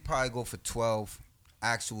 I'm probably go for 12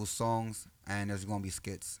 actual songs, and there's gonna be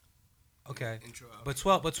skits. Okay, Intro album. but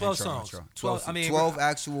 12 Intro, songs. intro. 12. I mean, 12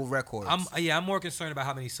 actual records. I'm more concerned about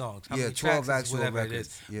how many songs. How Yeah, many 12 tracks is actual whatever it records,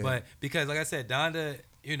 is. yeah. But because, like I said, Donda,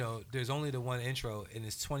 there's only the one intro, and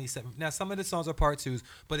it's 27. Now, some of the songs are part 2s,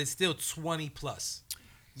 but it's still 20 plus.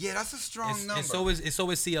 Yeah, that's a strong number. And so is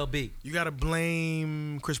CLB. You gotta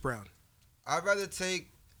blame Chris Brown. I'd rather take.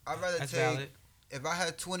 That's valid. If I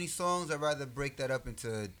had 20 songs, I'd rather break that up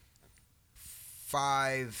into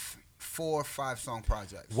 4 or 5 song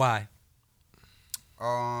projects. Why?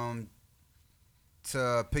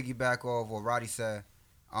 To piggyback off what Roddy said,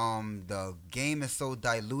 the game is so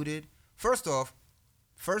diluted. First off,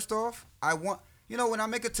 I want, when I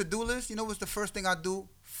make a to-do list, what's the first thing I do?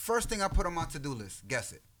 First thing I put on my to-do list,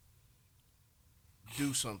 guess it.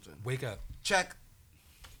 Do something. Wake up. Check.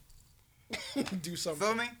 Do something.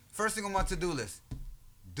 Feel me? First thing on my to-do list,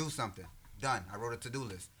 do something. Done. I wrote a to-do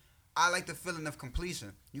list. I like the feeling of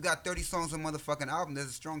completion. You got 30 songs on motherfucking album. There's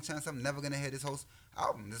a strong chance I'm never gonna hear this whole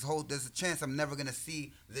album. There's a chance I'm never gonna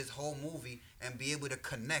see this whole movie and be able to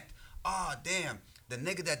connect. Oh damn, the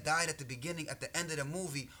nigga that died at the beginning, at the end of the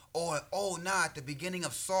movie, or at the beginning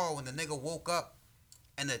of Saw when the nigga woke up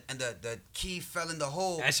and the key fell in the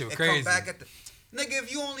hole. That shit was it crazy. Come back at the nigga.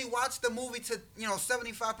 If you only watch the movie to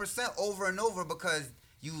 75% over and over because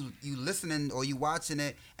you listening or you watching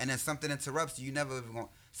it and then something interrupts you never even going.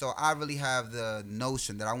 So I really have the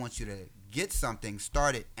notion that I want you to get something,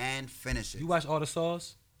 start it, and finish it. You watch all the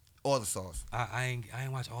Saws? All the songs. I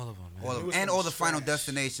ain't watch all of them, man. All of, newest and one all was the Final trash.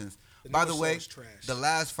 Destinations. The By the newest way, one was trash. the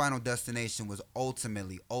last Final Destination was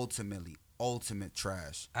ultimate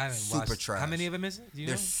trash. I haven't Super watched. trash. How many of them is it? Do you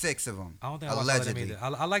know? There's 6 of them. I don't think I watched all of them Allegedly.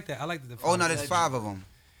 either. I like that. I like the. Oh no, there's Final 5 of them.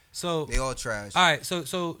 So They all trash. all right. So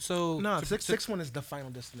No, so- six one is the Final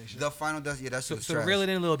Destination. The Final Destination, yeah, that's So, just so trash. reel it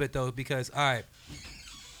in a little bit though, because all right,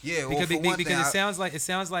 Yeah, well, because for one because thing, it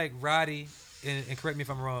sounds like Roddy, and correct me if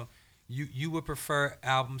I'm wrong, you would prefer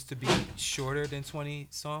albums to be shorter than 20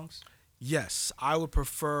 songs. Yes, I would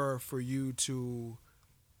prefer for you to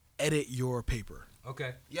edit your paper.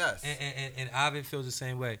 Okay. yes. And Ivan feels the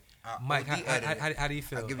same way. Mike, OD edited. how do you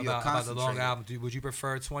feel I'll give you a about the long concentrated. album? Would you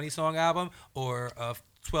prefer a 20 song album or a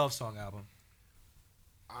 12 song album?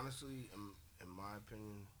 Honestly, in my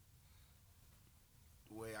opinion,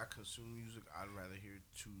 the way I consume music, I'd rather hear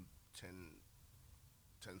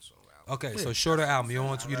 10 song albums. Okay, so shorter album. You don't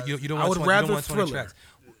want you don't I want would 20, you rather don't want 20 Thriller. tracks.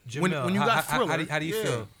 Jamil, When you got Thriller, how do you yeah.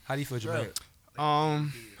 feel? How do you feel, Jamil? Right.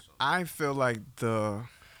 I feel like the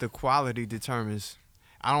quality determines.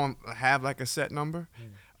 I don't have like a set number.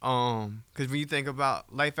 Because when you think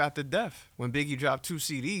about Life After Death, when Biggie dropped 2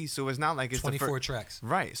 CDs, so it's not like it's 24 tracks.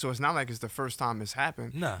 Right. So it's not like it's the first time it's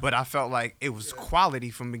happened. Nah. But I felt like it was quality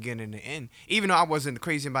from beginning to end. Even though I wasn't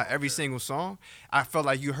crazy about every single song, I felt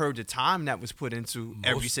like you heard the time that was put into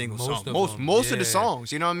every single song. Most of the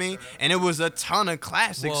songs, you know what I mean? And it was a ton of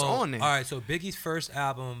classics on there. All right, so Biggie's first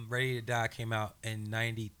album, Ready to Die, came out in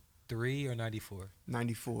 93 or 94?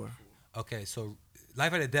 94. Okay, so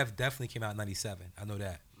Life After Death definitely came out in 97. I know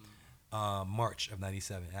that. March of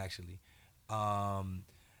 97, actually. I'm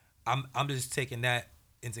just taking that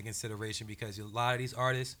into consideration because a lot of these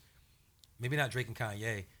artists, maybe not Drake and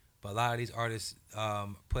Kanye, but a lot of these artists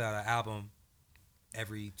put out an album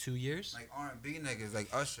every 2 years. Like R&B niggas, like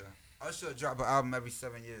Usher. Usher drop an album every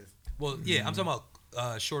 7 years. Well, yeah, I'm talking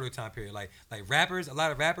about shorter time period. Like rappers, a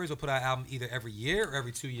lot of rappers will put out an album either every year or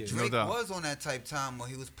every 2 years. Drake was on that type time where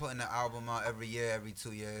he was putting an album out every year, every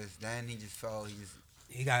 2 years. Then he just fell.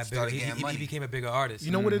 He got bigger. He became a bigger artist.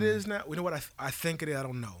 You know what it is now? You know what I think it is? I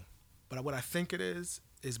don't know. But what I think it is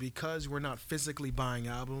because we're not physically buying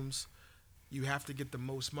albums, you have to get the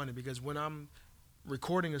most money. Because when I'm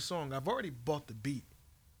recording a song, I've already bought the beat.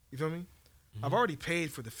 You feel me? Mm-hmm. I've already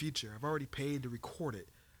paid for the feature. I've already paid to record it.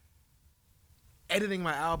 Editing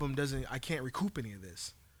my album I can't recoup any of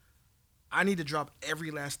this. I need to drop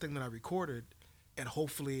every last thing that I recorded, and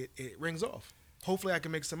hopefully it rings off. Hopefully I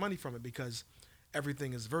can make some money from it because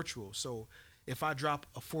everything is virtual. So if I drop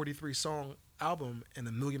a 43-song album and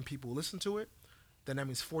 1 million people listen to it, then that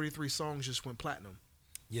means 43 songs just went platinum.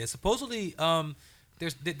 Yeah, supposedly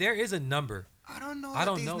there is a number. I don't know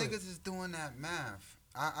if these niggas is doing that math.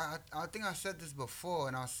 I think I said this before,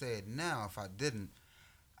 and I'll say it now if I didn't.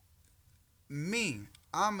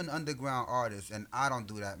 I'm an underground artist, and I don't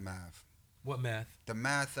do that math. What math? The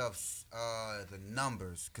math of the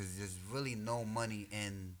numbers, because there's really no money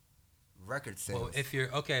in record sales. Well, if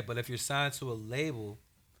you're signed to a label,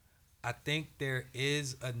 I think there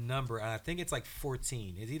is a number, and I think it's like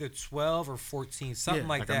 14. It's either 12 or 14, something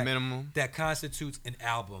like that. A minimum that constitutes an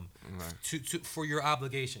album for your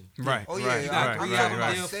obligation. Right. Oh yeah, right. I'm talking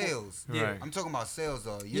about sales. Yeah, I'm talking about sales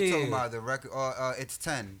though. You're talking about the record. It's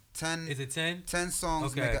 10. 10. Is it 10? 10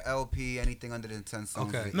 songs make an LP. Anything under than 10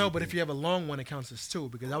 songs. Okay. No, but if you have a long one, it counts as 2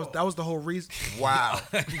 because that was the whole reason. Wow.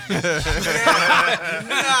 That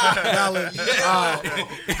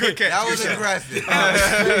was aggressive.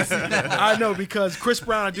 I know because Chris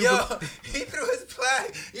Brown. He threw his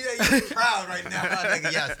flag. He's proud right now. I'm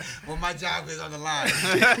like, yes. Well, my job is on the line.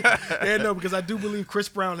 Yeah, no, because I do believe Chris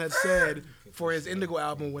Brown had said for his Indigo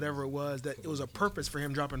album, whatever it was, that it was a purpose for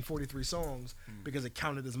him dropping 43 songs because it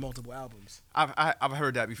counted as multiple albums. I've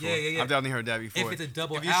heard that before. Yeah. I've definitely heard that before. If it's a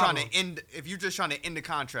double if you're album, if you're just trying to end the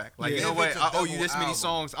contract, like Yeah. you know If what, it's a I owe you double this many album.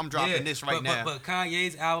 songs, I'm dropping this right now. But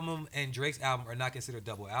Kanye's album and Drake's album are not considered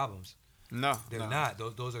double albums. No, They're not.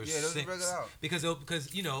 Those are Yeah, those are six. regular albums.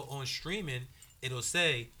 Because you know on streaming it'll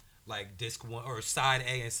say like disc 1 or side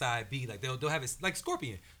A and side B. Like they'll have it like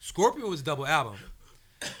Scorpion. Scorpion was a double album,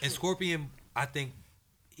 and Scorpion I think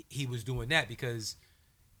he was doing that because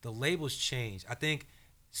the labels changed. I think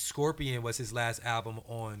Scorpion was his last album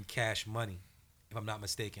on Cash Money, if I'm not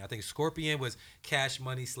mistaken. I think Scorpion was Cash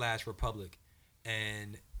Money / Republic,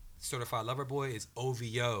 and Certified Lover Boy is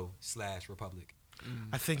OVO / Republic.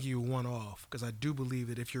 I think you won off because I do believe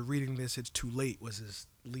that if you're reading this, It's Too Late was his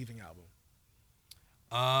leaving album.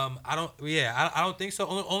 I don't think so.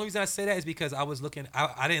 Only reason I say that is because I was looking.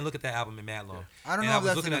 I didn't look at that album in mad long. I don't know if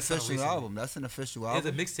that's an official album. That's an official album.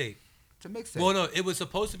 It's a mixtape. It's a mixtape. Well, no, it was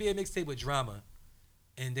supposed to be a mixtape with drama,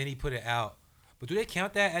 and then he put it out. But do they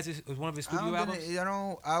count that as one of his studio albums?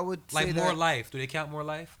 I would say like that, More Life. Do they count More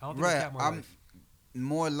Life? I don't think they count More Life.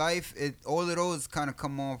 More Life. All of those kind of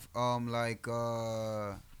come off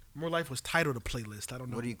More Life was titled a playlist. I don't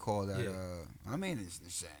know. What do you call that? Yeah. I mean,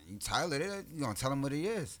 you title it. You gonna tell them what it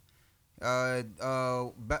is. What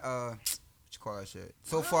you call that shit?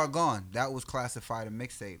 So Far Gone. That was classified a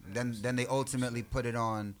mixtape. Then they ultimately put it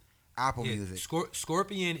on Apple Music.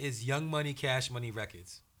 Scorpion is Young Money, Cash Money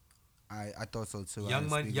Records. I thought so too. Young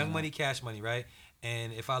Money, Cash Money, right?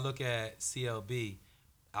 And if I look at CLB,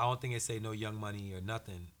 I don't think it say no Young Money or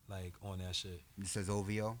nothing like on that shit. It says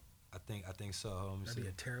OVO. I think so. Let me That'd see. be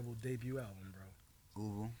a terrible debut album, bro.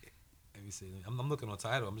 Google. Let me see. I'm looking on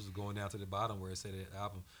title. I'm just going down to the bottom where it said the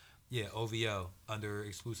album. Yeah, OVO under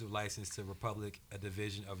exclusive license to Republic, a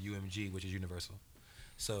division of UMG, which is Universal.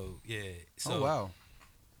 So yeah. So, oh wow.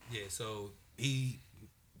 Yeah. So he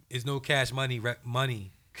is no Cash Money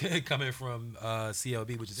money coming from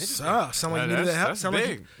CLB, which is interesting. Sound like he needed that help. That's Sound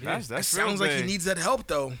big. Like That's sounds like he needs that help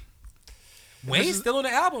though. Wayne's still on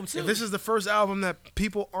the album too. If this is the first album that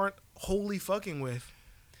people aren't wholly fucking with,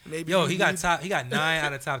 Maybe Yo, you he got need- he got 9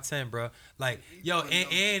 out of top 10, bro. Like, yo,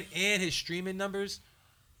 and his streaming numbers.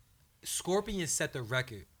 Scorpion set the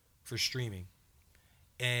record for streaming,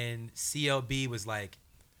 and CLB was like,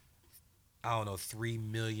 I don't know, 3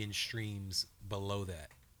 million streams below that.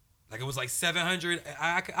 Like, it was like 700.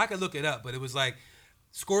 I could look it up, but it was like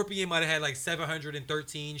Scorpion might have had like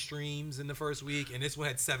 713 streams in the first week, and this one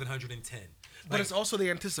had 710. But Like, it's also the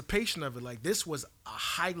anticipation of it. Like, this was a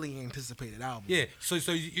highly anticipated album. yeah. So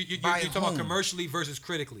you're By talking about whom? commercially versus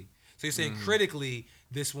critically. So you're saying critically,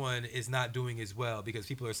 this one is not doing as well because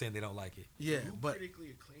people are saying they don't like it. Yeah, Who but critically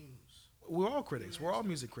acclaims? we're all critics. We're all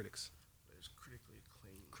music critics. It's critically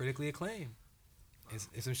acclaimed. Critically acclaimed.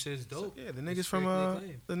 It's some shit is dope. Yeah, the It's niggas from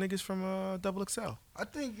critically acclaimed. Double XL. I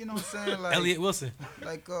think you know what I'm saying. Like, Elliot Wilson.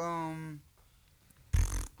 like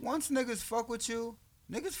once niggas fuck with you,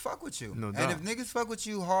 niggas fuck with you. No and doubt. if niggas fuck with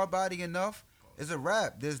you hard body enough, it's a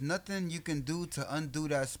wrap. There's nothing you can do to undo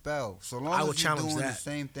that spell. So long I would as you're challenge doing the that.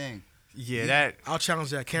 same thing. Yeah, that. I'll challenge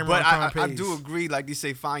that. Cameron But I Pound do agree. Like you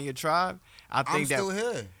say, find your tribe. I I'm think that. still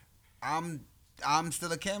here. I'm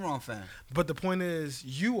still a Cameron fan. But the point is,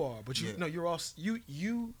 you are. But you Yeah. no, you're also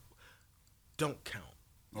you don't count.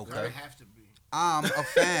 You Okay. have to be. I'm a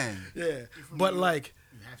fan. Yeah, from but New York. like,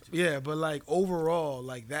 You have to. Be. yeah, but like overall,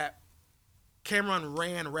 like that. Cameron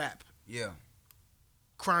ran rap. Yeah.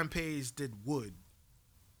 Crime Pays did wood.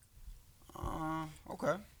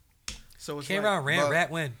 Okay. So it's Came like, around, ran but- rap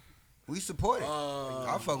when? We support it.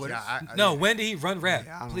 I fuck with Yeah, it. No, when did he run rap?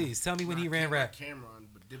 Yeah, I don't Please tell me when he ran Not rap. Cameron,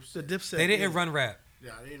 but Dipset. the Dipset. They didn't yeah. run rap.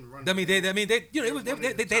 Yeah, they didn't run. I mean, they, you know, it was,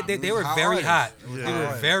 they were Hot very artists. hot. It was They were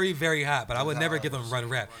hot very, very hot. But I would hot never give them run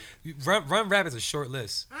rap. Run rap is a short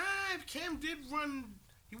list. Cam did run.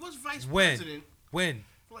 He was vice When? president When?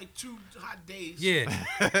 for like 2 hot days. Yeah.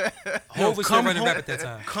 Hov was still Come running home- rap at that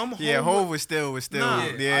time. Come home. Yeah, Hov was still. Nah.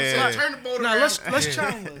 yeah. So turn the boat Now around. let's Yeah.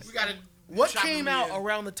 challenge this. We gotta. What chop came him out in.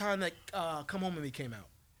 around the time that Come Home with Me came out?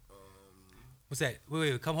 What's that?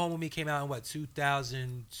 Wait. Come Home With Me came out in what?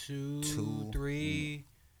 2002, Two. 3.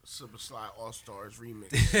 Super Sly All Stars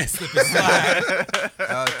remix. Slip and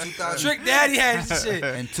slide. 2000, Trick Daddy had this shit.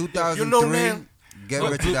 in 2003, You know, man. Get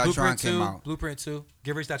Rich or Die Trying Blueprint came 2. out. Blueprint 2.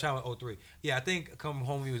 Get Rich or Die Trying was 03. Yeah, I think Come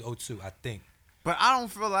Home With Me was 02. I think. But I don't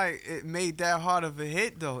feel like it made that hard of a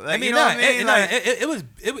hit though. Like, I mean, you know nah, what I mean?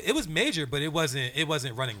 it was major, but it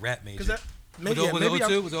wasn't running rap major. Because that maybe Was it- yeah, was it maybe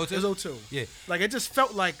 02? I'm- Was it 02? It was 02. Yeah. Like it just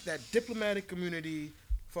felt like that diplomatic community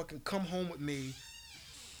fucking Come Home With Me.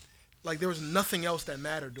 Like there was nothing else that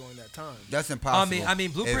mattered during that time. That's impossible. I mean,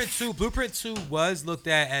 Blueprint If 2. Blueprint 2 was looked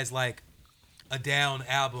at as like a down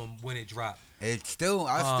album when it dropped. It still,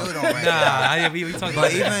 I still don't rank Nah, it. we talking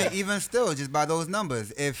But about even still, just by those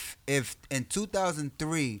numbers, if in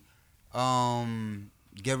 2003,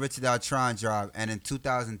 Get Rich or Die Trying dropped, and in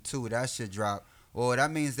 2002 that shit dropped, well,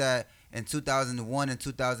 that means that in 2001 and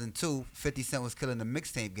 2002, 50 Cent was killing the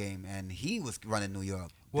mixtape game, and he was running New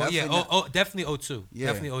York. Well, Definitely yeah, not- definitely 02. Yeah.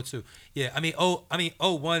 Definitely 02. Yeah, I mean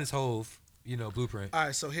 01's Hove, you know, Blueprint. All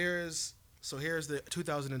right, so here's the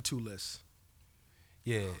 2002 list.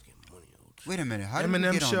 Yeah. Wait a minute, how did we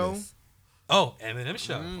Eminem get on Show. this? Oh, Eminem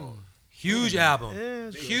Show. Huge album. Yeah,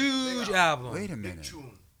 it's good. Huge album. Wait a Big minute.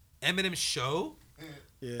 tune. Eminem Show?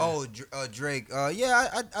 Yeah. Oh, Drake.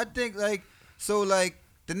 Yeah, I think like so. Like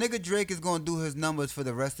the nigga Drake is gonna do his numbers for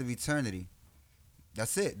the rest of eternity.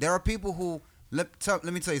 That's it. There are people who let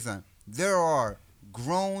me tell you something. There are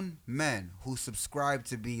grown men who subscribe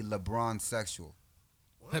to be LeBron sexual.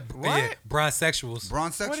 Yeah, bronsexuals.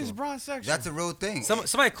 Bron sexual. What is bronsexual? That's a real thing.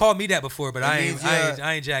 Somebody called me that before, but It I means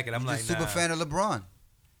ain't jacking. I'm You're like, a super nah. fan of LeBron.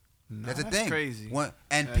 That's a that's thing. crazy. And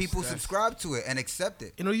That's- people that's- subscribe to it and accept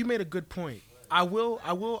it. You know, you made a good point. I will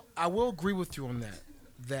agree with you on that.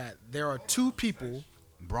 That there are two people.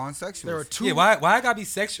 Bron sexual. There are two. Yeah, why I gotta be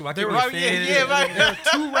sexual? I can't be a Right, fan. yeah, right. There are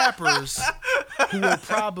two rappers who will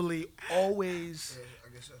probably always,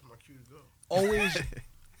 I guess that's my cue to go.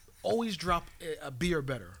 always drop a B or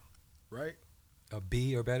better, right? A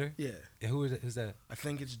B or better? Yeah, And who's that? I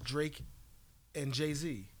think it's Drake and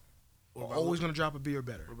Jay-Z. What Are about always Lil- gonna drop a B or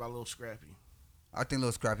better. What about Lil Scrappy? I think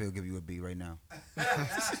Lil Scrappy will give you a B right now.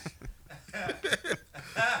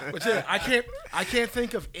 But yeah, I can't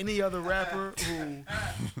think of any other rapper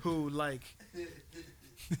who like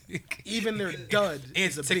even their dud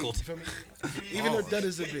It's is a B. tickled. You feel me? Even their dud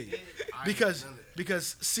is a B. Because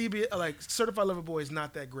CB like Certified Lover Boy is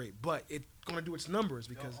not that great, but it's gonna do its numbers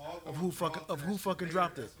because of who fucking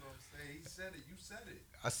dropped it. That's what I'm saying. He said it. You said it.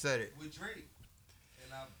 I said it. With Drake.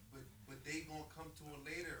 But they gonna come to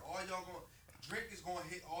it later. All y'all gonna Drake is gonna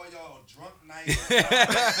hit all y'all drunk nights.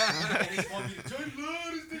 And he's gonna be the Drake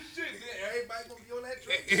Lord is this shit. Yeah, everybody gonna be on that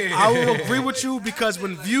Drake. I will agree with you because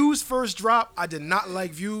when Views first dropped, I did not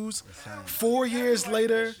like Views. 4 years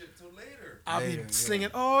later, Shit till later. I'll be Later, yeah. singing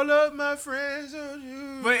all of my friends are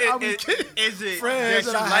you. But I'll be kidding. is it Friends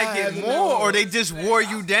that that I you like have it in more, the or they just wore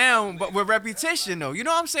you down, but with repetition though? You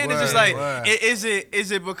know what I'm saying? It's just Word, like, word.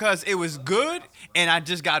 is it because it was good and I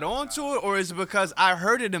just got onto it, or is it because I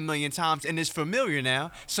heard it a million times and it's familiar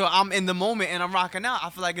now, so I'm in the moment and I'm rocking out? I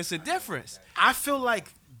feel like it's a difference. I feel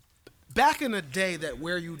like back in the day that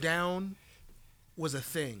Wear You Down was a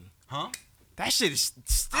thing. Huh? That shit is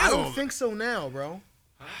still. I don't think so now, bro.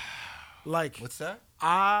 Like, What's that?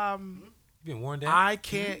 You been worn down? I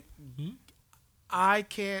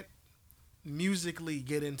can't musically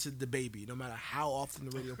get into the baby, no matter how often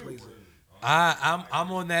the radio plays it.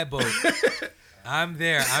 I'm on that boat. I'm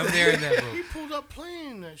there in that He boat. pulled up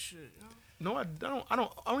playing that shit. No, I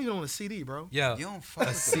don't even own a CD, bro. Yo, You don't fuck a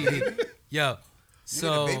with CD. Yo, Nigga,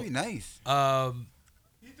 so the baby nice.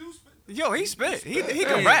 He do spit. Yo, he spit. He Hey,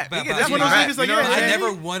 can rap. but- He can but- definitely One of those rap. niggas like, You know yeah, what I'm I yeah. saying?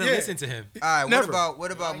 never want to Yeah. listen to him. All right, Never.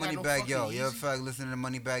 what about I ain't got no Moneybag Yo? fucking You ever Yeezy. feel like listening to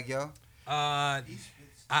Moneybag Yo?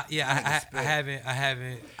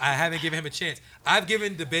 I haven't given him a chance. I've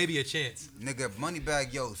given the baby a chance. Nigga,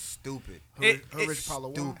 Moneybag Yo stupid. Rich Paula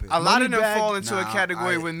Wall. Stupid. A lot of them Moneybag- fall into a Nah,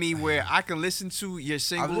 category I- with me where I can listen to your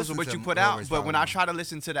singles or listened what to you put Lil out, Rich but when I Paul. try to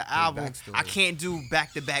listen to the album, backstory. I can't do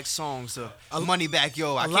back-to-back songs or Moneybag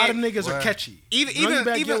Yo. I A lot of can't. niggas are Word. catchy. Even-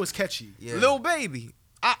 Moneybag even- Yo is catchy. Yeah. Lil Baby.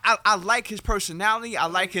 I like his personality. I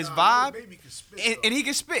like his vibe. Baby can spit, And, though. and he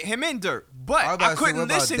can spit him in Dirt, but I was about I to say, couldn't what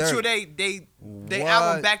about listen to Dirt? they What?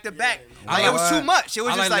 album back to back. I Like, it was like- too much. It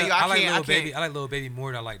was just like, yo, I Lil can't. Baby. I like Lil Baby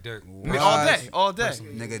more than I like Dirk. I can't. All day, all day.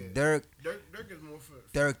 Nigga, Dirk Dirk is more for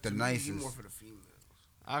Dirk the to me, he nicest. more for the females.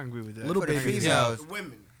 I agree with that. Little For the Baby is females. The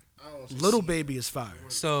women. I don't see- Little Baby is fire.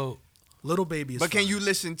 So Little Baby is But fire. can you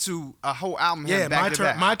listen to a whole album? Yeah, back my to turn.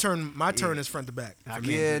 back? My turn is front to back. I can't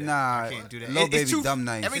Yeah, do that. nah. I can't do that. Lil It's Baby too- dumb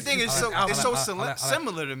nice. Everything is I so like- it's I so like-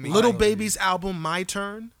 similar to me. Little Lil Baby's album, My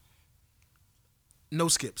Turn, no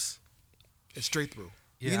skips. It's straight through.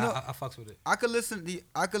 yeah, You know- I fucks with it. I could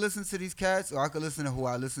listen to these cats, or I could listen to who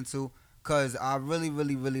I listen to, cause I really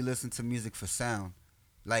listen to music for sound.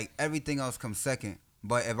 Like everything else comes second.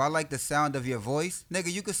 But if I like the sound of your voice,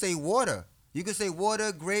 nigga, you could say water. You could say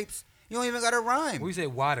water, grapes. You don't even got to rhyme. When we say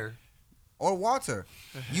water, Or water.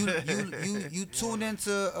 You tune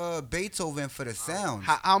into Beethoven for the sounds.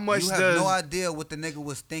 How much You have does no idea what the nigga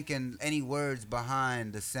was thinking, any words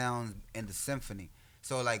behind the sounds in the symphony.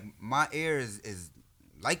 So like my ear is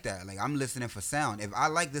like that. Like I'm listening for sound. If I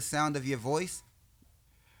like the sound of your voice,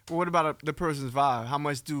 what about the person's vibe? How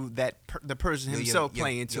much do the person your- himself your-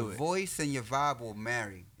 play into your it? voice and your vibe will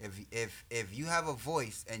marry. If you have a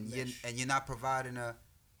voice and you're not providing a,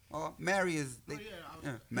 marry is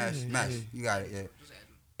mesh. You got it.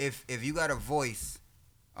 Yeah. If you got a voice,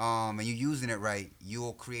 and you're using it right,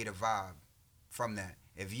 you'll create a vibe from that.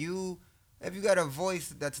 If you got a voice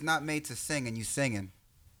that's not made to sing and you singing,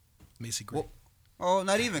 Macy Gray.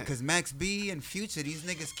 not even, because Max B and Future, these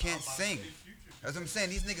niggas can't sing. That's what I'm saying.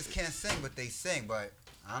 These niggas can't sing, but they sing. But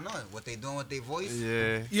I don't know what they doing with their voice.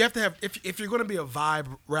 Yeah. You have to have if you're gonna be a vibe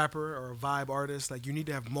rapper or a vibe artist, like you need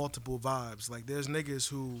to have multiple vibes. Like there's niggas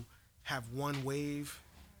who have one wave,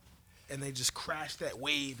 and they just crash that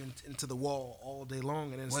wave into the wall all day long,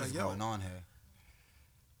 and then it's What like, is yo, going on here?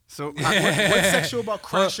 So what's sexual about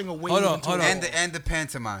crashing a wave? hold on, into hold a on. wall? And the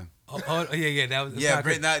pantomime. Yeah, that was Yeah, not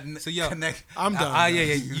bring good. that. So yo, connect. I'm done. yeah.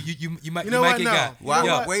 You might You know you might what? get No. got. You know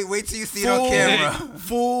Yo, what? Wait till you see it on camera.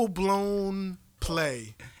 Full blown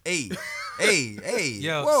play. hey.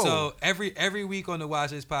 Yo, Whoa. so every week on the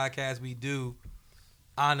Watch This podcast we do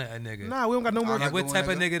honor a nigga. Nah, we don't got no more. Honor- And what type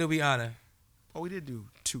of nigga? nigga do we honor? Oh, we did do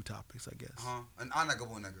 2 topics, I guess. An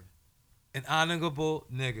honorable nigga. An honorable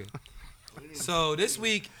nigga. So this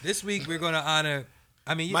week we're gonna honor.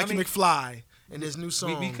 Mikey McFly and his new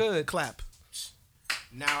song. we could. Clap.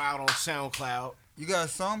 Now out on SoundCloud. You got a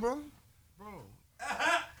song, bro? Bro.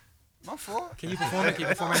 My fault. Can you perform it? Can you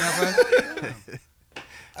perform it now for us?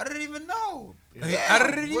 I didn't even know. I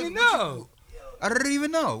didn't even know. I didn't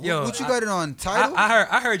even know. Yo, what you got it on title?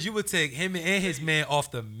 I heard you would take him and his man off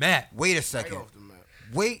the map. Wait a Right second. off the map.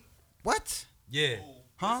 Wait. What? Yeah,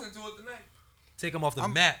 Huh? Listen to it tonight. take him off the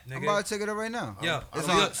I'm- map, I'm nigga. about to check it out right now. Yo, It's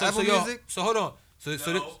so, on yo, so, Apple so, yo, Music? so hold on. So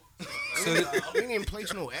We didn't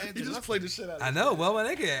place no ads. You just played the shit out of I know. Well, my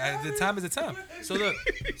nigga, the time is the time. So look,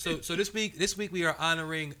 so this week we are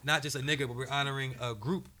honoring not just a nigga, but we're honoring a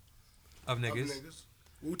group of niggas. Niggas.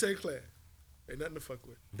 Wu-Tang Clan. Ain't nothing to fuck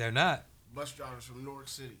with. They're not. bus drivers from New York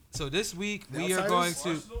City. So this week The we are going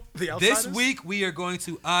Outsiders? to. The This Outsiders? week we are going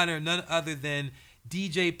to honor none other than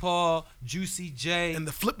DJ Paul, Juicy J, And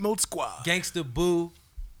the Flip Mode Squad. Gangsta Boo,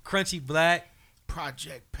 Crunchy Black,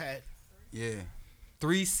 Project Pat. Yeah.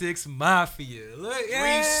 3-6 Mafia. Look,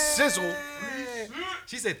 Three Sizzle.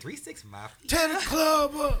 She said 3-6 Mafia. Tear the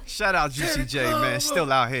club up. Shout out Juicy J, man.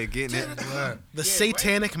 Still out here getting it. The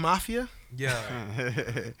Satanic Mafia. Yo,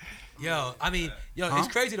 yo. I mean, yo, it's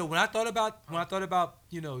crazy though. When I thought about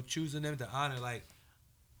choosing them to honor, like,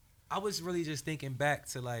 I was really just thinking back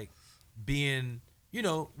to like being,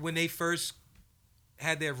 when they first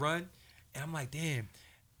had their run, and I'm like, damn,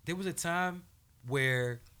 there was a time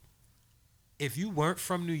where if you weren't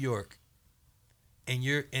from New York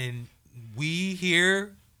and we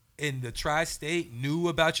here in the tri-state knew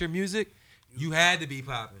about your music, you had to be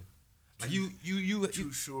popping. Like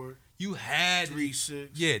Too Short. you had 3-6.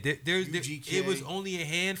 yeah. There's UGK. it was only a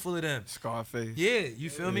handful of them. Scarface. Yeah, you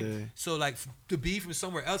feel Yeah. me? So like to be from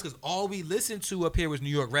somewhere else, because all we listened to up here was New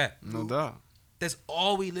York rap. No doubt. That's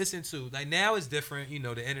all we listened to. Like now it's different,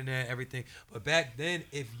 the internet, everything. But back then,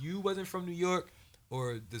 if you wasn't from New York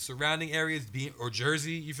or the surrounding areas, or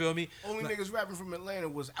Jersey, you feel me? Only Like, niggas rapping from Atlanta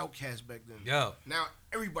was Outkast back then. yo. Now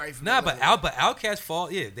everybody from Nah, Atlanta. but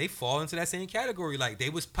Outkast they fall into that same category. Like they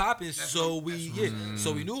was popping, so we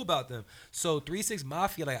knew about them. So 3-6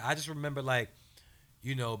 Mafia, like I just remember like,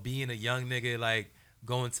 being a young nigga, like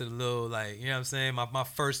going to the little like, you know what I'm saying, my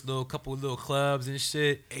first couple of little clubs and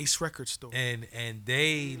shit, Ace Record Store. and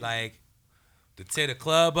they like to tear the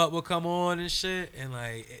club up would come on and shit, and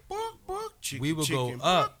like Chicken, we would chicken, go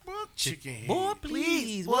up. Chicken head. Boy,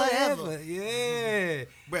 please, whatever. Yeah.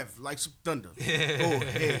 Breath like some thunder. Go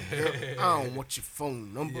ahead, girl. I don't want your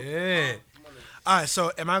phone number. Yeah. All right,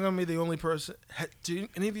 so am I gonna be the only person? Do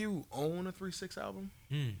any of you own a 3-6 album?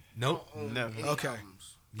 Nope. Never. Okay.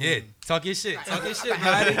 Yeah. Talk your shit. Talk your shit,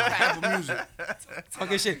 I Roddy. have a music. Talk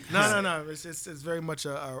your shit. No. It's very much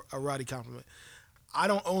a Roddy compliment. I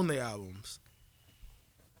don't own the albums,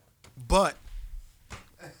 but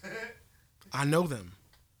I know them.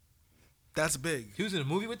 That's big. He was in a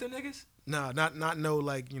movie with them niggas? Nah, not know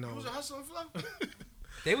like He was a hustle and flow.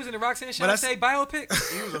 They was in the Roxanne But that's- Shante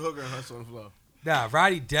biopic? He was a hooker and hustle and flow. Nah,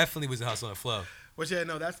 Roddy definitely was in Hustle and Flow. But yeah,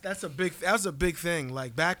 no, that was a big thing.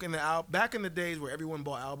 Like back in the days where everyone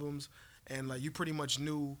bought albums and like you pretty much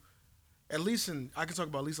knew, I can talk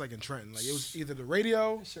about at least like in Trenton, like it was either the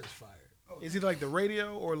radio, Shirt's fire. it's either like the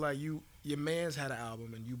radio or like your man's had an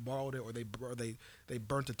album and you borrowed it or they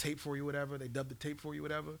burnt the tape for you, whatever, they dubbed the tape for you,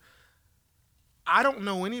 whatever. I don't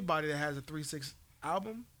know anybody that has a 3-6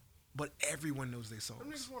 album, but everyone knows their songs.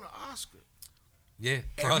 Them niggas want an Oscar. Yeah,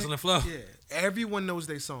 for Hustle and Flow. Yeah, everyone knows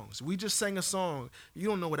their songs. We just sang a song. You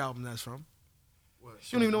don't know what album that's from. What?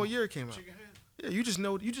 You don't even know what year it came out. Chicken head? Yeah, you just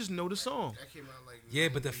know the song. That came out like. Yeah,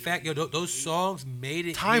 but the fact, those songs made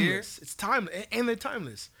it Timeless. here. It's timeless, and they're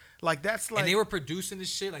timeless. Like that's like And they were producing this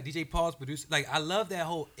shit, like DJ Paul's producing. Like I love that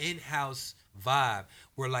whole in-house vibe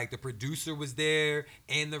where like the producer was there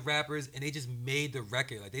and the rappers, and they just made the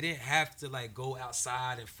record. Like they didn't have to like go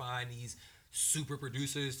outside and find these super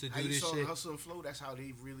producers to How do you this saw shit. Hustle and Flow, that's how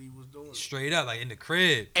they really was doing it. Straight up, like in the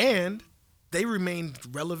crib. and they remained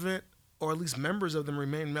relevant, or at least members of them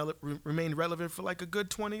remained relevant for like a good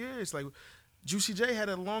 20 years. Like Juicy J had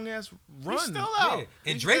a long ass run. He's still Yeah. out.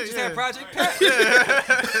 And Drake just had Project Pat.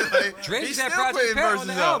 Drake He's just had still Project putting Pat on verses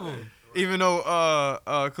the out. album. Even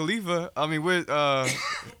though Khalifa, I mean,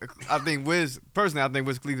 I think Wiz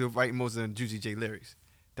Khalifa writing most of the Juicy J lyrics.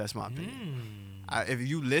 That's my opinion. If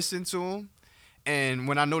you listen to him, and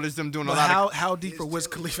when I noticed them doing a But lot how deep are Wiz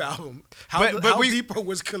Khalifa album? But How we- deep are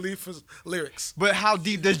Wiz Khalifa's lyrics? but how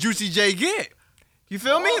deep does Juicy J get? You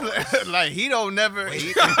feel me? Like he don't never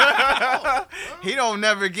he don't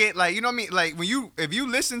never get like, you know what I mean? Like if you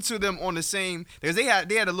listen to them on the same, because they had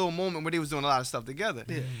a little moment where they was doing a lot of stuff together.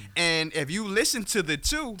 Yeah. And if you listen to the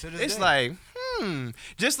two, it's like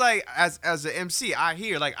just like as an MC, I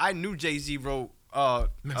hear like I knew Jay-Z wrote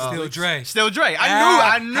Still Dre. Still Dre.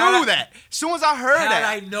 I knew that. As soon as I heard How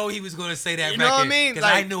that, did I know he was going to say that You record? know what I mean? Because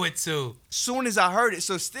I Like- knew it too. soon as I heard it,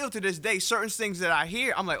 so still to this day, certain things that I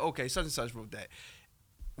hear, I'm like, okay, such and such wrote that.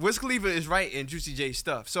 Wiz Khalifa is right in Juicy J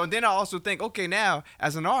stuff. So then I also think, okay, now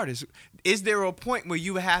as an artist, is there a point where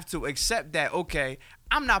you have to accept that, okay,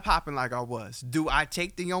 I'm not popping like I was. Do I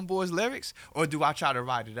take the Young Boy's lyrics or do I try to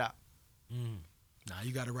ride it out? Nah,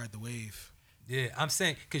 you got to ride the wave. Yeah, I'm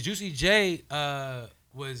saying because Juicy J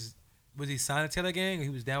was he signed to Taylor Gang? Or he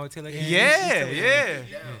was down with Taylor Gang? Yeah.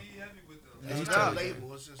 It's not a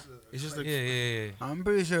label. It's just a, Yeah. I'm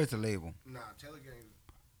pretty sure it's a label. Nah, Taylor Gang.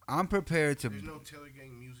 I'm prepared to. There's no Taylor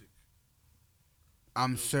Gang music.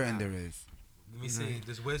 I'm certain there is. Let me see.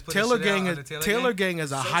 Does Wiz put Taylor his shit out Gang on the is Taylor Gang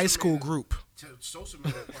is a Sosa high school Man- group. Sosa Man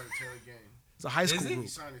is part of Taylor Gang. It's a high school he? He group.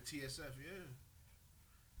 signed to TSF, yeah.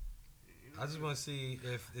 I just want to see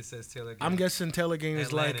if it says Taylor Gang. I'm guessing Taylor Gang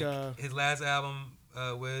is like Atlantic. His last album,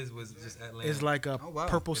 Wiz, was just Atlantic. is like a Oh, wow.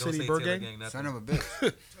 Purple It don't City say Bird Taylor Gang. nothing. Son of a bitch.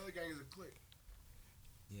 Taylor Gang is a clique.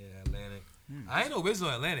 Yeah, Atlantic. I ain't know Wiz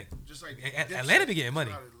on Atlantic. Just like Atlanta be getting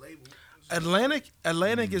money. It's not a label.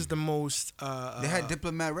 Atlantic is the most They had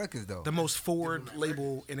Diplomat Records though. the most forward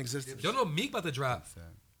label in existence. Y'all know Meek about to drop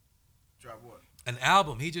Drop what? an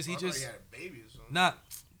album. He I thought just he had a baby or something. not.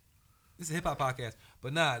 This is a hip hop podcast,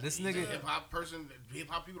 but nah, this He's a nigga. hip hop person. Hip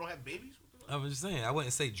hop people don't have babies. What the I was just saying. I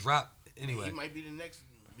wouldn't say drop fuck? anyway. He might be the next.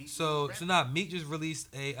 Meek So rapper. nah, Meek just released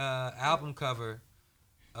a album cover,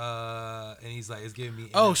 and he's like, it's giving me.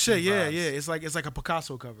 Oh NFT shit, yeah, vibes. yeah. It's like a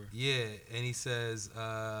Picasso cover. Yeah, and he says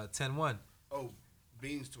 10-1. Oh,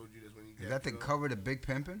 Beans told you this when he Is that the cover to Big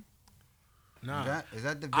Pimpin'? Nah, Is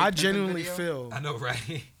that the Big I Pimpin' genuinely video? feel. I know, right?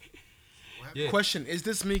 Yeah. Question: is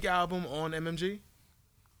this Meek album on MMG?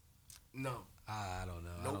 No, I don't know.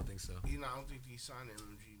 I Nope. don't think so. he's not. I don't think he signed to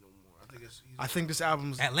MMG no more. I think it's. He's I think this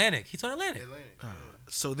album's Atlantic. He's on Atlantic. Atlantic.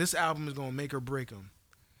 so. This album is gonna make or break him.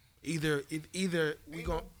 Either we Ain't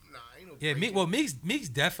gonna ain't no Yeah, breaking. Meek's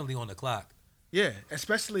definitely on the clock. yeah,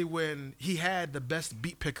 especially when he had the best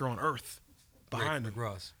beat picker on earth behind Rick him.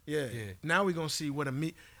 Ross. Yeah. Yeah. Now we gonna see what a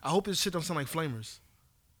Meek. I hope this shit don't sound like Flamers.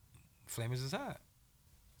 Flamers is hot.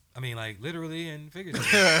 I mean, like literally and figuratively.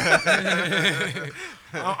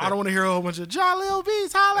 I don't want to hear a whole bunch of Jalil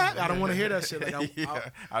Beats holla at me. I don't want to hear that shit. Like,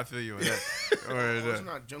 I feel you on that. Oh, it's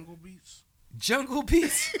not Jungle Beats. Jungle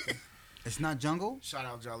Beats. It's not Jungle. Shout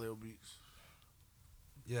out Jaleel Beats.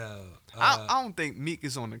 Yeah. I don't think Meek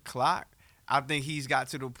is on the clock. I think he's got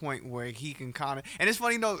to the point where he can kind of. And it's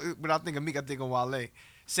funny, when I think of Meek, I think of Wale.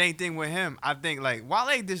 Same thing with him. I think like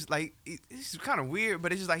Wale, just like it's kind of weird,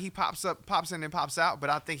 but it's just like he pops in and pops out. But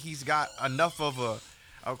I think he's got enough of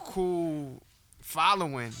a cool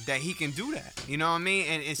following that he can do that. You know what I mean?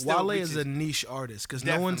 And it's still Wale is reaches- a niche artist because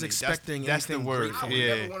no one's Definitely. expecting That's the anything word. great I from would him.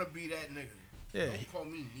 Yeah. never want to be that nigga. Yeah. Don't call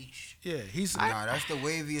me niche. Yeah, he's Nah, that's the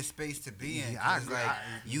waviest space to be in. Yeah, I 'cause, agree. like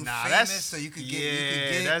you Nah, famous, that's- so you could get. yeah,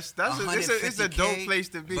 you could get it's a dope 150K, place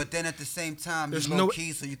to be. But then at the same time, There's you no- low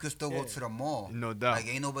key, so you could still go to the mall. No doubt. Like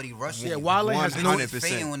ain't nobody rushing. Yeah, you. Wale has no- Nobody's 100%.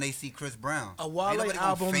 fainting when they see Chris Brown. a Ain't Wale nobody gonna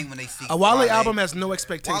album. faint when they see A Wale album has no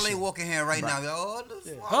expectation. Wale walking here right now. Oh,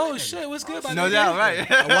 this Wale oh nigga. shit, what's good about No that? doubt, right?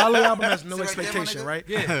 A Wale album has no Sit right there, my expectation, nigga. right?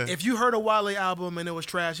 Yeah. If you heard a Wale album and it was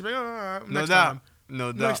trash, you'd be like, oh, all right, No next doubt. time.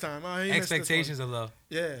 No doubt. Next time. Oh, he missed this one. Expectations are low.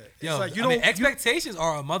 Yeah. It's Yo, like you I mean, don't. expectations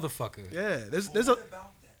are a motherfucker. Yeah. There's a.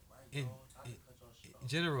 In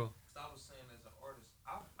general. I was saying as an artist,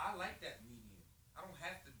 I like that medium. I don't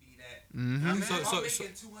have to be that. Mm-hmm. I mean, So- if so- I'm so-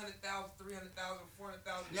 making 200,000, 300,000,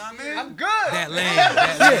 400,000. You know what I a year, mean? I'm good. That lane.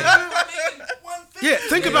 That lane. I'm making 150. Yeah.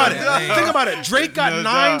 Think about it. Yeah. Think about it. Drake got No 9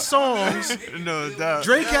 doubt. songs. No doubt.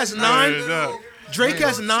 Drake has No 9. doubt. Drake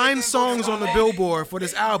has 9 songs on the Billboard for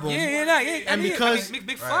this album. Yeah. And because-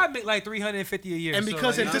 Big Five make like $350 a year. And so,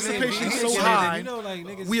 because like, anticipation's you know, so niggas- high, you know, like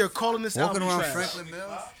niggas. We are calling this Walking album around trash. Franklin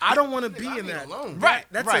Mills. I don't want to be I in need that. a loan. Right.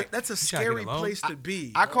 That's right. that's a trying to get scary a loan? place to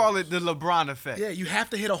be. I call it the LeBron effect. Yeah, you have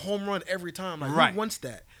to hit a home run every time. Like Right. who wants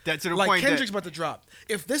that? That to the like point Kendrick's that about to drop.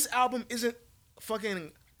 If this album isn't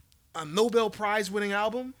fucking a Nobel Prize winning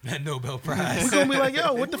album, That Nobel Prize. we're gonna be like,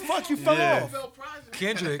 yo, what the fuck? You fell Yeah. off. Nobel Prize.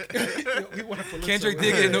 Kendrick. We want a Pulitzer. Kendrick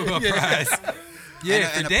did get a Nobel Prize. Yeah,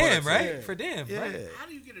 And a for damn, Pulitzer. right? Yeah. For damn, Yeah. right? How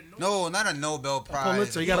do you get a Nobel? No, not a Nobel Prize.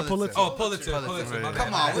 Pulitzer. You got a Pulitzer. Oh, Pulitzer. Pulitzer. my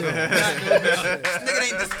Come bad. on, this nigga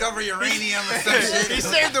ain't discover uranium or some shit. he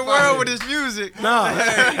saved the world with his music. Nah,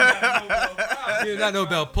 Yeah, not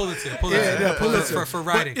Nobel. Pulitzer. yeah, Pulitzer For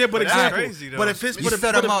writing. But That's example, crazy, though. but if his, You but if,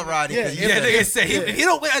 set but him if- up, Roddy. Yeah, 'cause yeah, Yeah, you nigga say he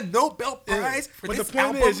don't win a Nobel Prize for But the this point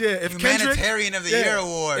album. is, yeah, if Kendrick, Humanitarian of the yeah, Year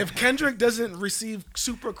award. if Kendrick doesn't receive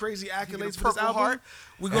super crazy accolades for this Purple album,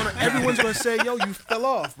 Heart. everyone's gonna say, yo, you fell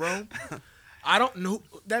off, bro. I don't know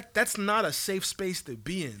that's not a safe space to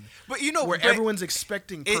be in. But you know, Where but everyone's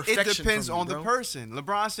expecting perfection. it depends from you, on the bro. person.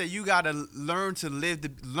 LeBron said you gotta learn to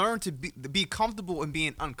be comfortable in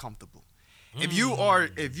being uncomfortable. If you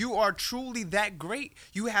are truly that great,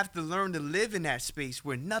 you have to learn to live in that space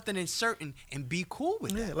where nothing is certain and be cool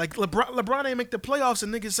with Yeah, that. like LeBron ain't make the playoffs,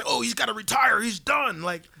 and niggas say, "Oh, he's got to retire. He's done."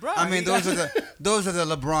 Like, Bro, I mean, those are the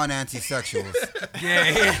LeBron anti-sexuals.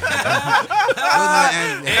 Yeah. Those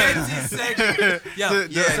are the Anti-sexual. Yo,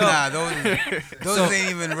 yeah, so- nah, those ain't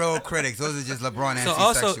even real critics. Those are just LeBron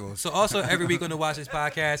anti-sexuals. So also every week on the Watch This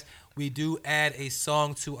podcast, we do add a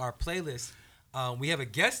song to our playlist. We have a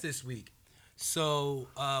guest this week. So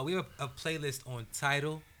we have a playlist on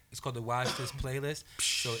Tidal It's called the Watch This playlist.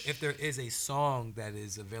 So if there is a song that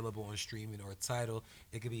is available on streaming or title,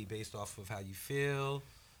 it could be based off of how you feel.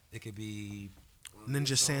 It could be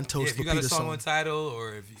Ninja Santos. if you got a song on title,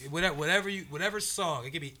 or if you, whatever song.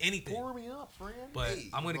 It could be anything. Pour me up, friend. But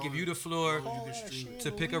I'm gonna give you the floor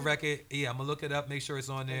to pick a record. Yeah, I'm gonna look it up, make sure it's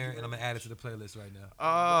on there, and I'm gonna add it to the playlist right now.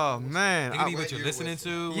 Oh man. It can be what you're listening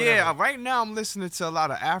to. Yeah, whatever. right now I'm listening to a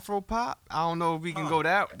lot of Afro pop. I don't know if we can go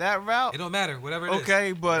that route. It don't matter. Whatever it is.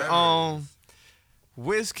 Okay, but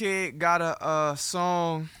Wizkid got a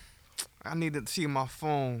song. I need to see my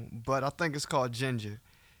phone, but I think it's called Ginger.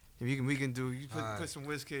 If we can do, you put some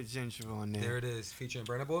Wizkid Ginger on there. There it is, featuring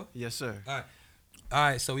Burna Boy. Yes, sir. All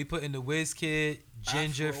right. So we put in the Wizkid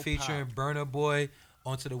Ginger Afro featuring Burna Boy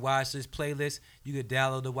onto the Watch This playlist. You can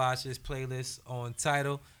download the Watch This playlist on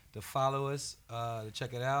Tidal to follow us, to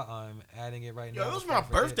check it out. I'm adding it right now. Yo, it was my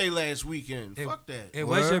birthday last weekend. Fuck that. It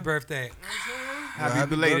was your birthday. Happy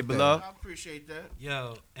belated, birthday. beloved. I appreciate that.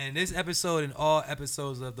 Yo, and this episode and all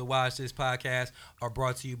episodes of the Watch This podcast are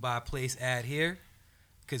brought to you by Place Ad Here.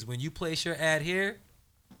 Because when you place your ad here,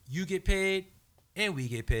 you get paid and we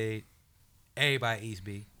get paid. Everybody eats,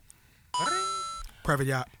 B. Private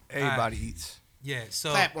yacht. Everybody eats. Yeah,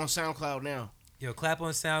 so Clap on SoundCloud now. yo, clap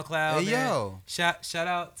on SoundCloud. Hey, man. yo. Shout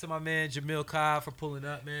out to my man Jamil Cobb for pulling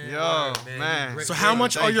up, man. Yo, Word, man. Great- So how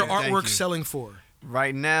much Thank are your you, thank artwork you. selling for?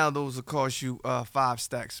 Right now, those will cost you 5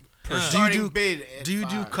 stacks. Uh, Starting bid at Do you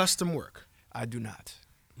do 5. custom work? I do not.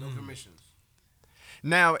 No commissions.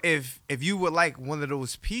 Now, if you would like one of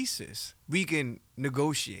those pieces, we can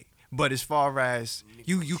negotiate. But as far as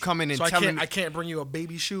you come in and So telling I can't bring you a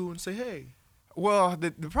baby shoe and say, hey. well,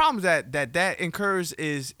 the problem that incurs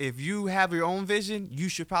is if you have your own vision, you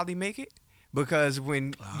should probably make it, because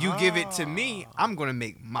when you give it to me, I'm gonna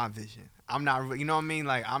make my vision. I'm not, you know what I mean?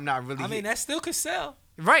 Like I'm not really. I mean, that still could sell.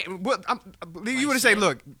 right. What you would say?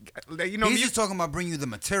 Look, you know, He's you, just talking about bringing you the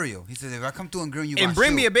material. He says, if I come through and bring you and my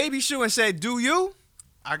bring shoe, me a baby shoe and say, "Do you?"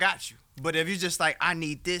 I got you. But if you just like, I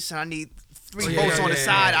need this and I need 3 Yeah, bolts on the yeah,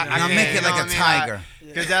 side, yeah, I yeah. can't, Now make it you know like what a I mean? tiger.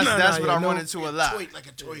 Because that's No, that's no, what I no. run into a lot. Toy, like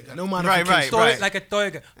a toy gun. No Right, modification. right, Throw right. it like a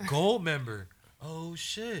Thorga. Gold member. Oh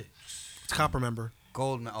shit. It's copper member.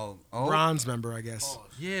 Gold. Oh. Bronze member, I guess.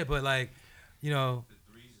 Yeah, but like, you know,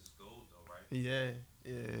 Yeah.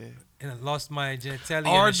 and I lost my genitalia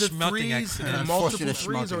Are in a the smelting threes accident. multiple Unfortunate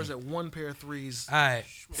threes, or schmucking. is it one pair of threes? All right.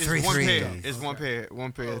 It's Three one threes. pair. It's one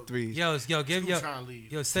pair of threes. Yo, give I'm yo, trying to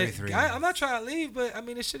leave. yo, say. Three I'm not trying to leave, but I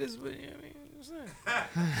mean, this shit is. You know what I mean, I'm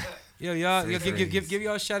saying. Yo, y'all, Three give threes.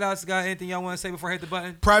 y'all shout outs. Got anything y'all want to say before I hit the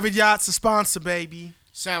button? Private Yacht's a sponsor, baby.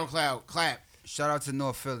 SoundCloud, clap. Shout out to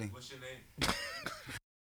North Philly. What's your name?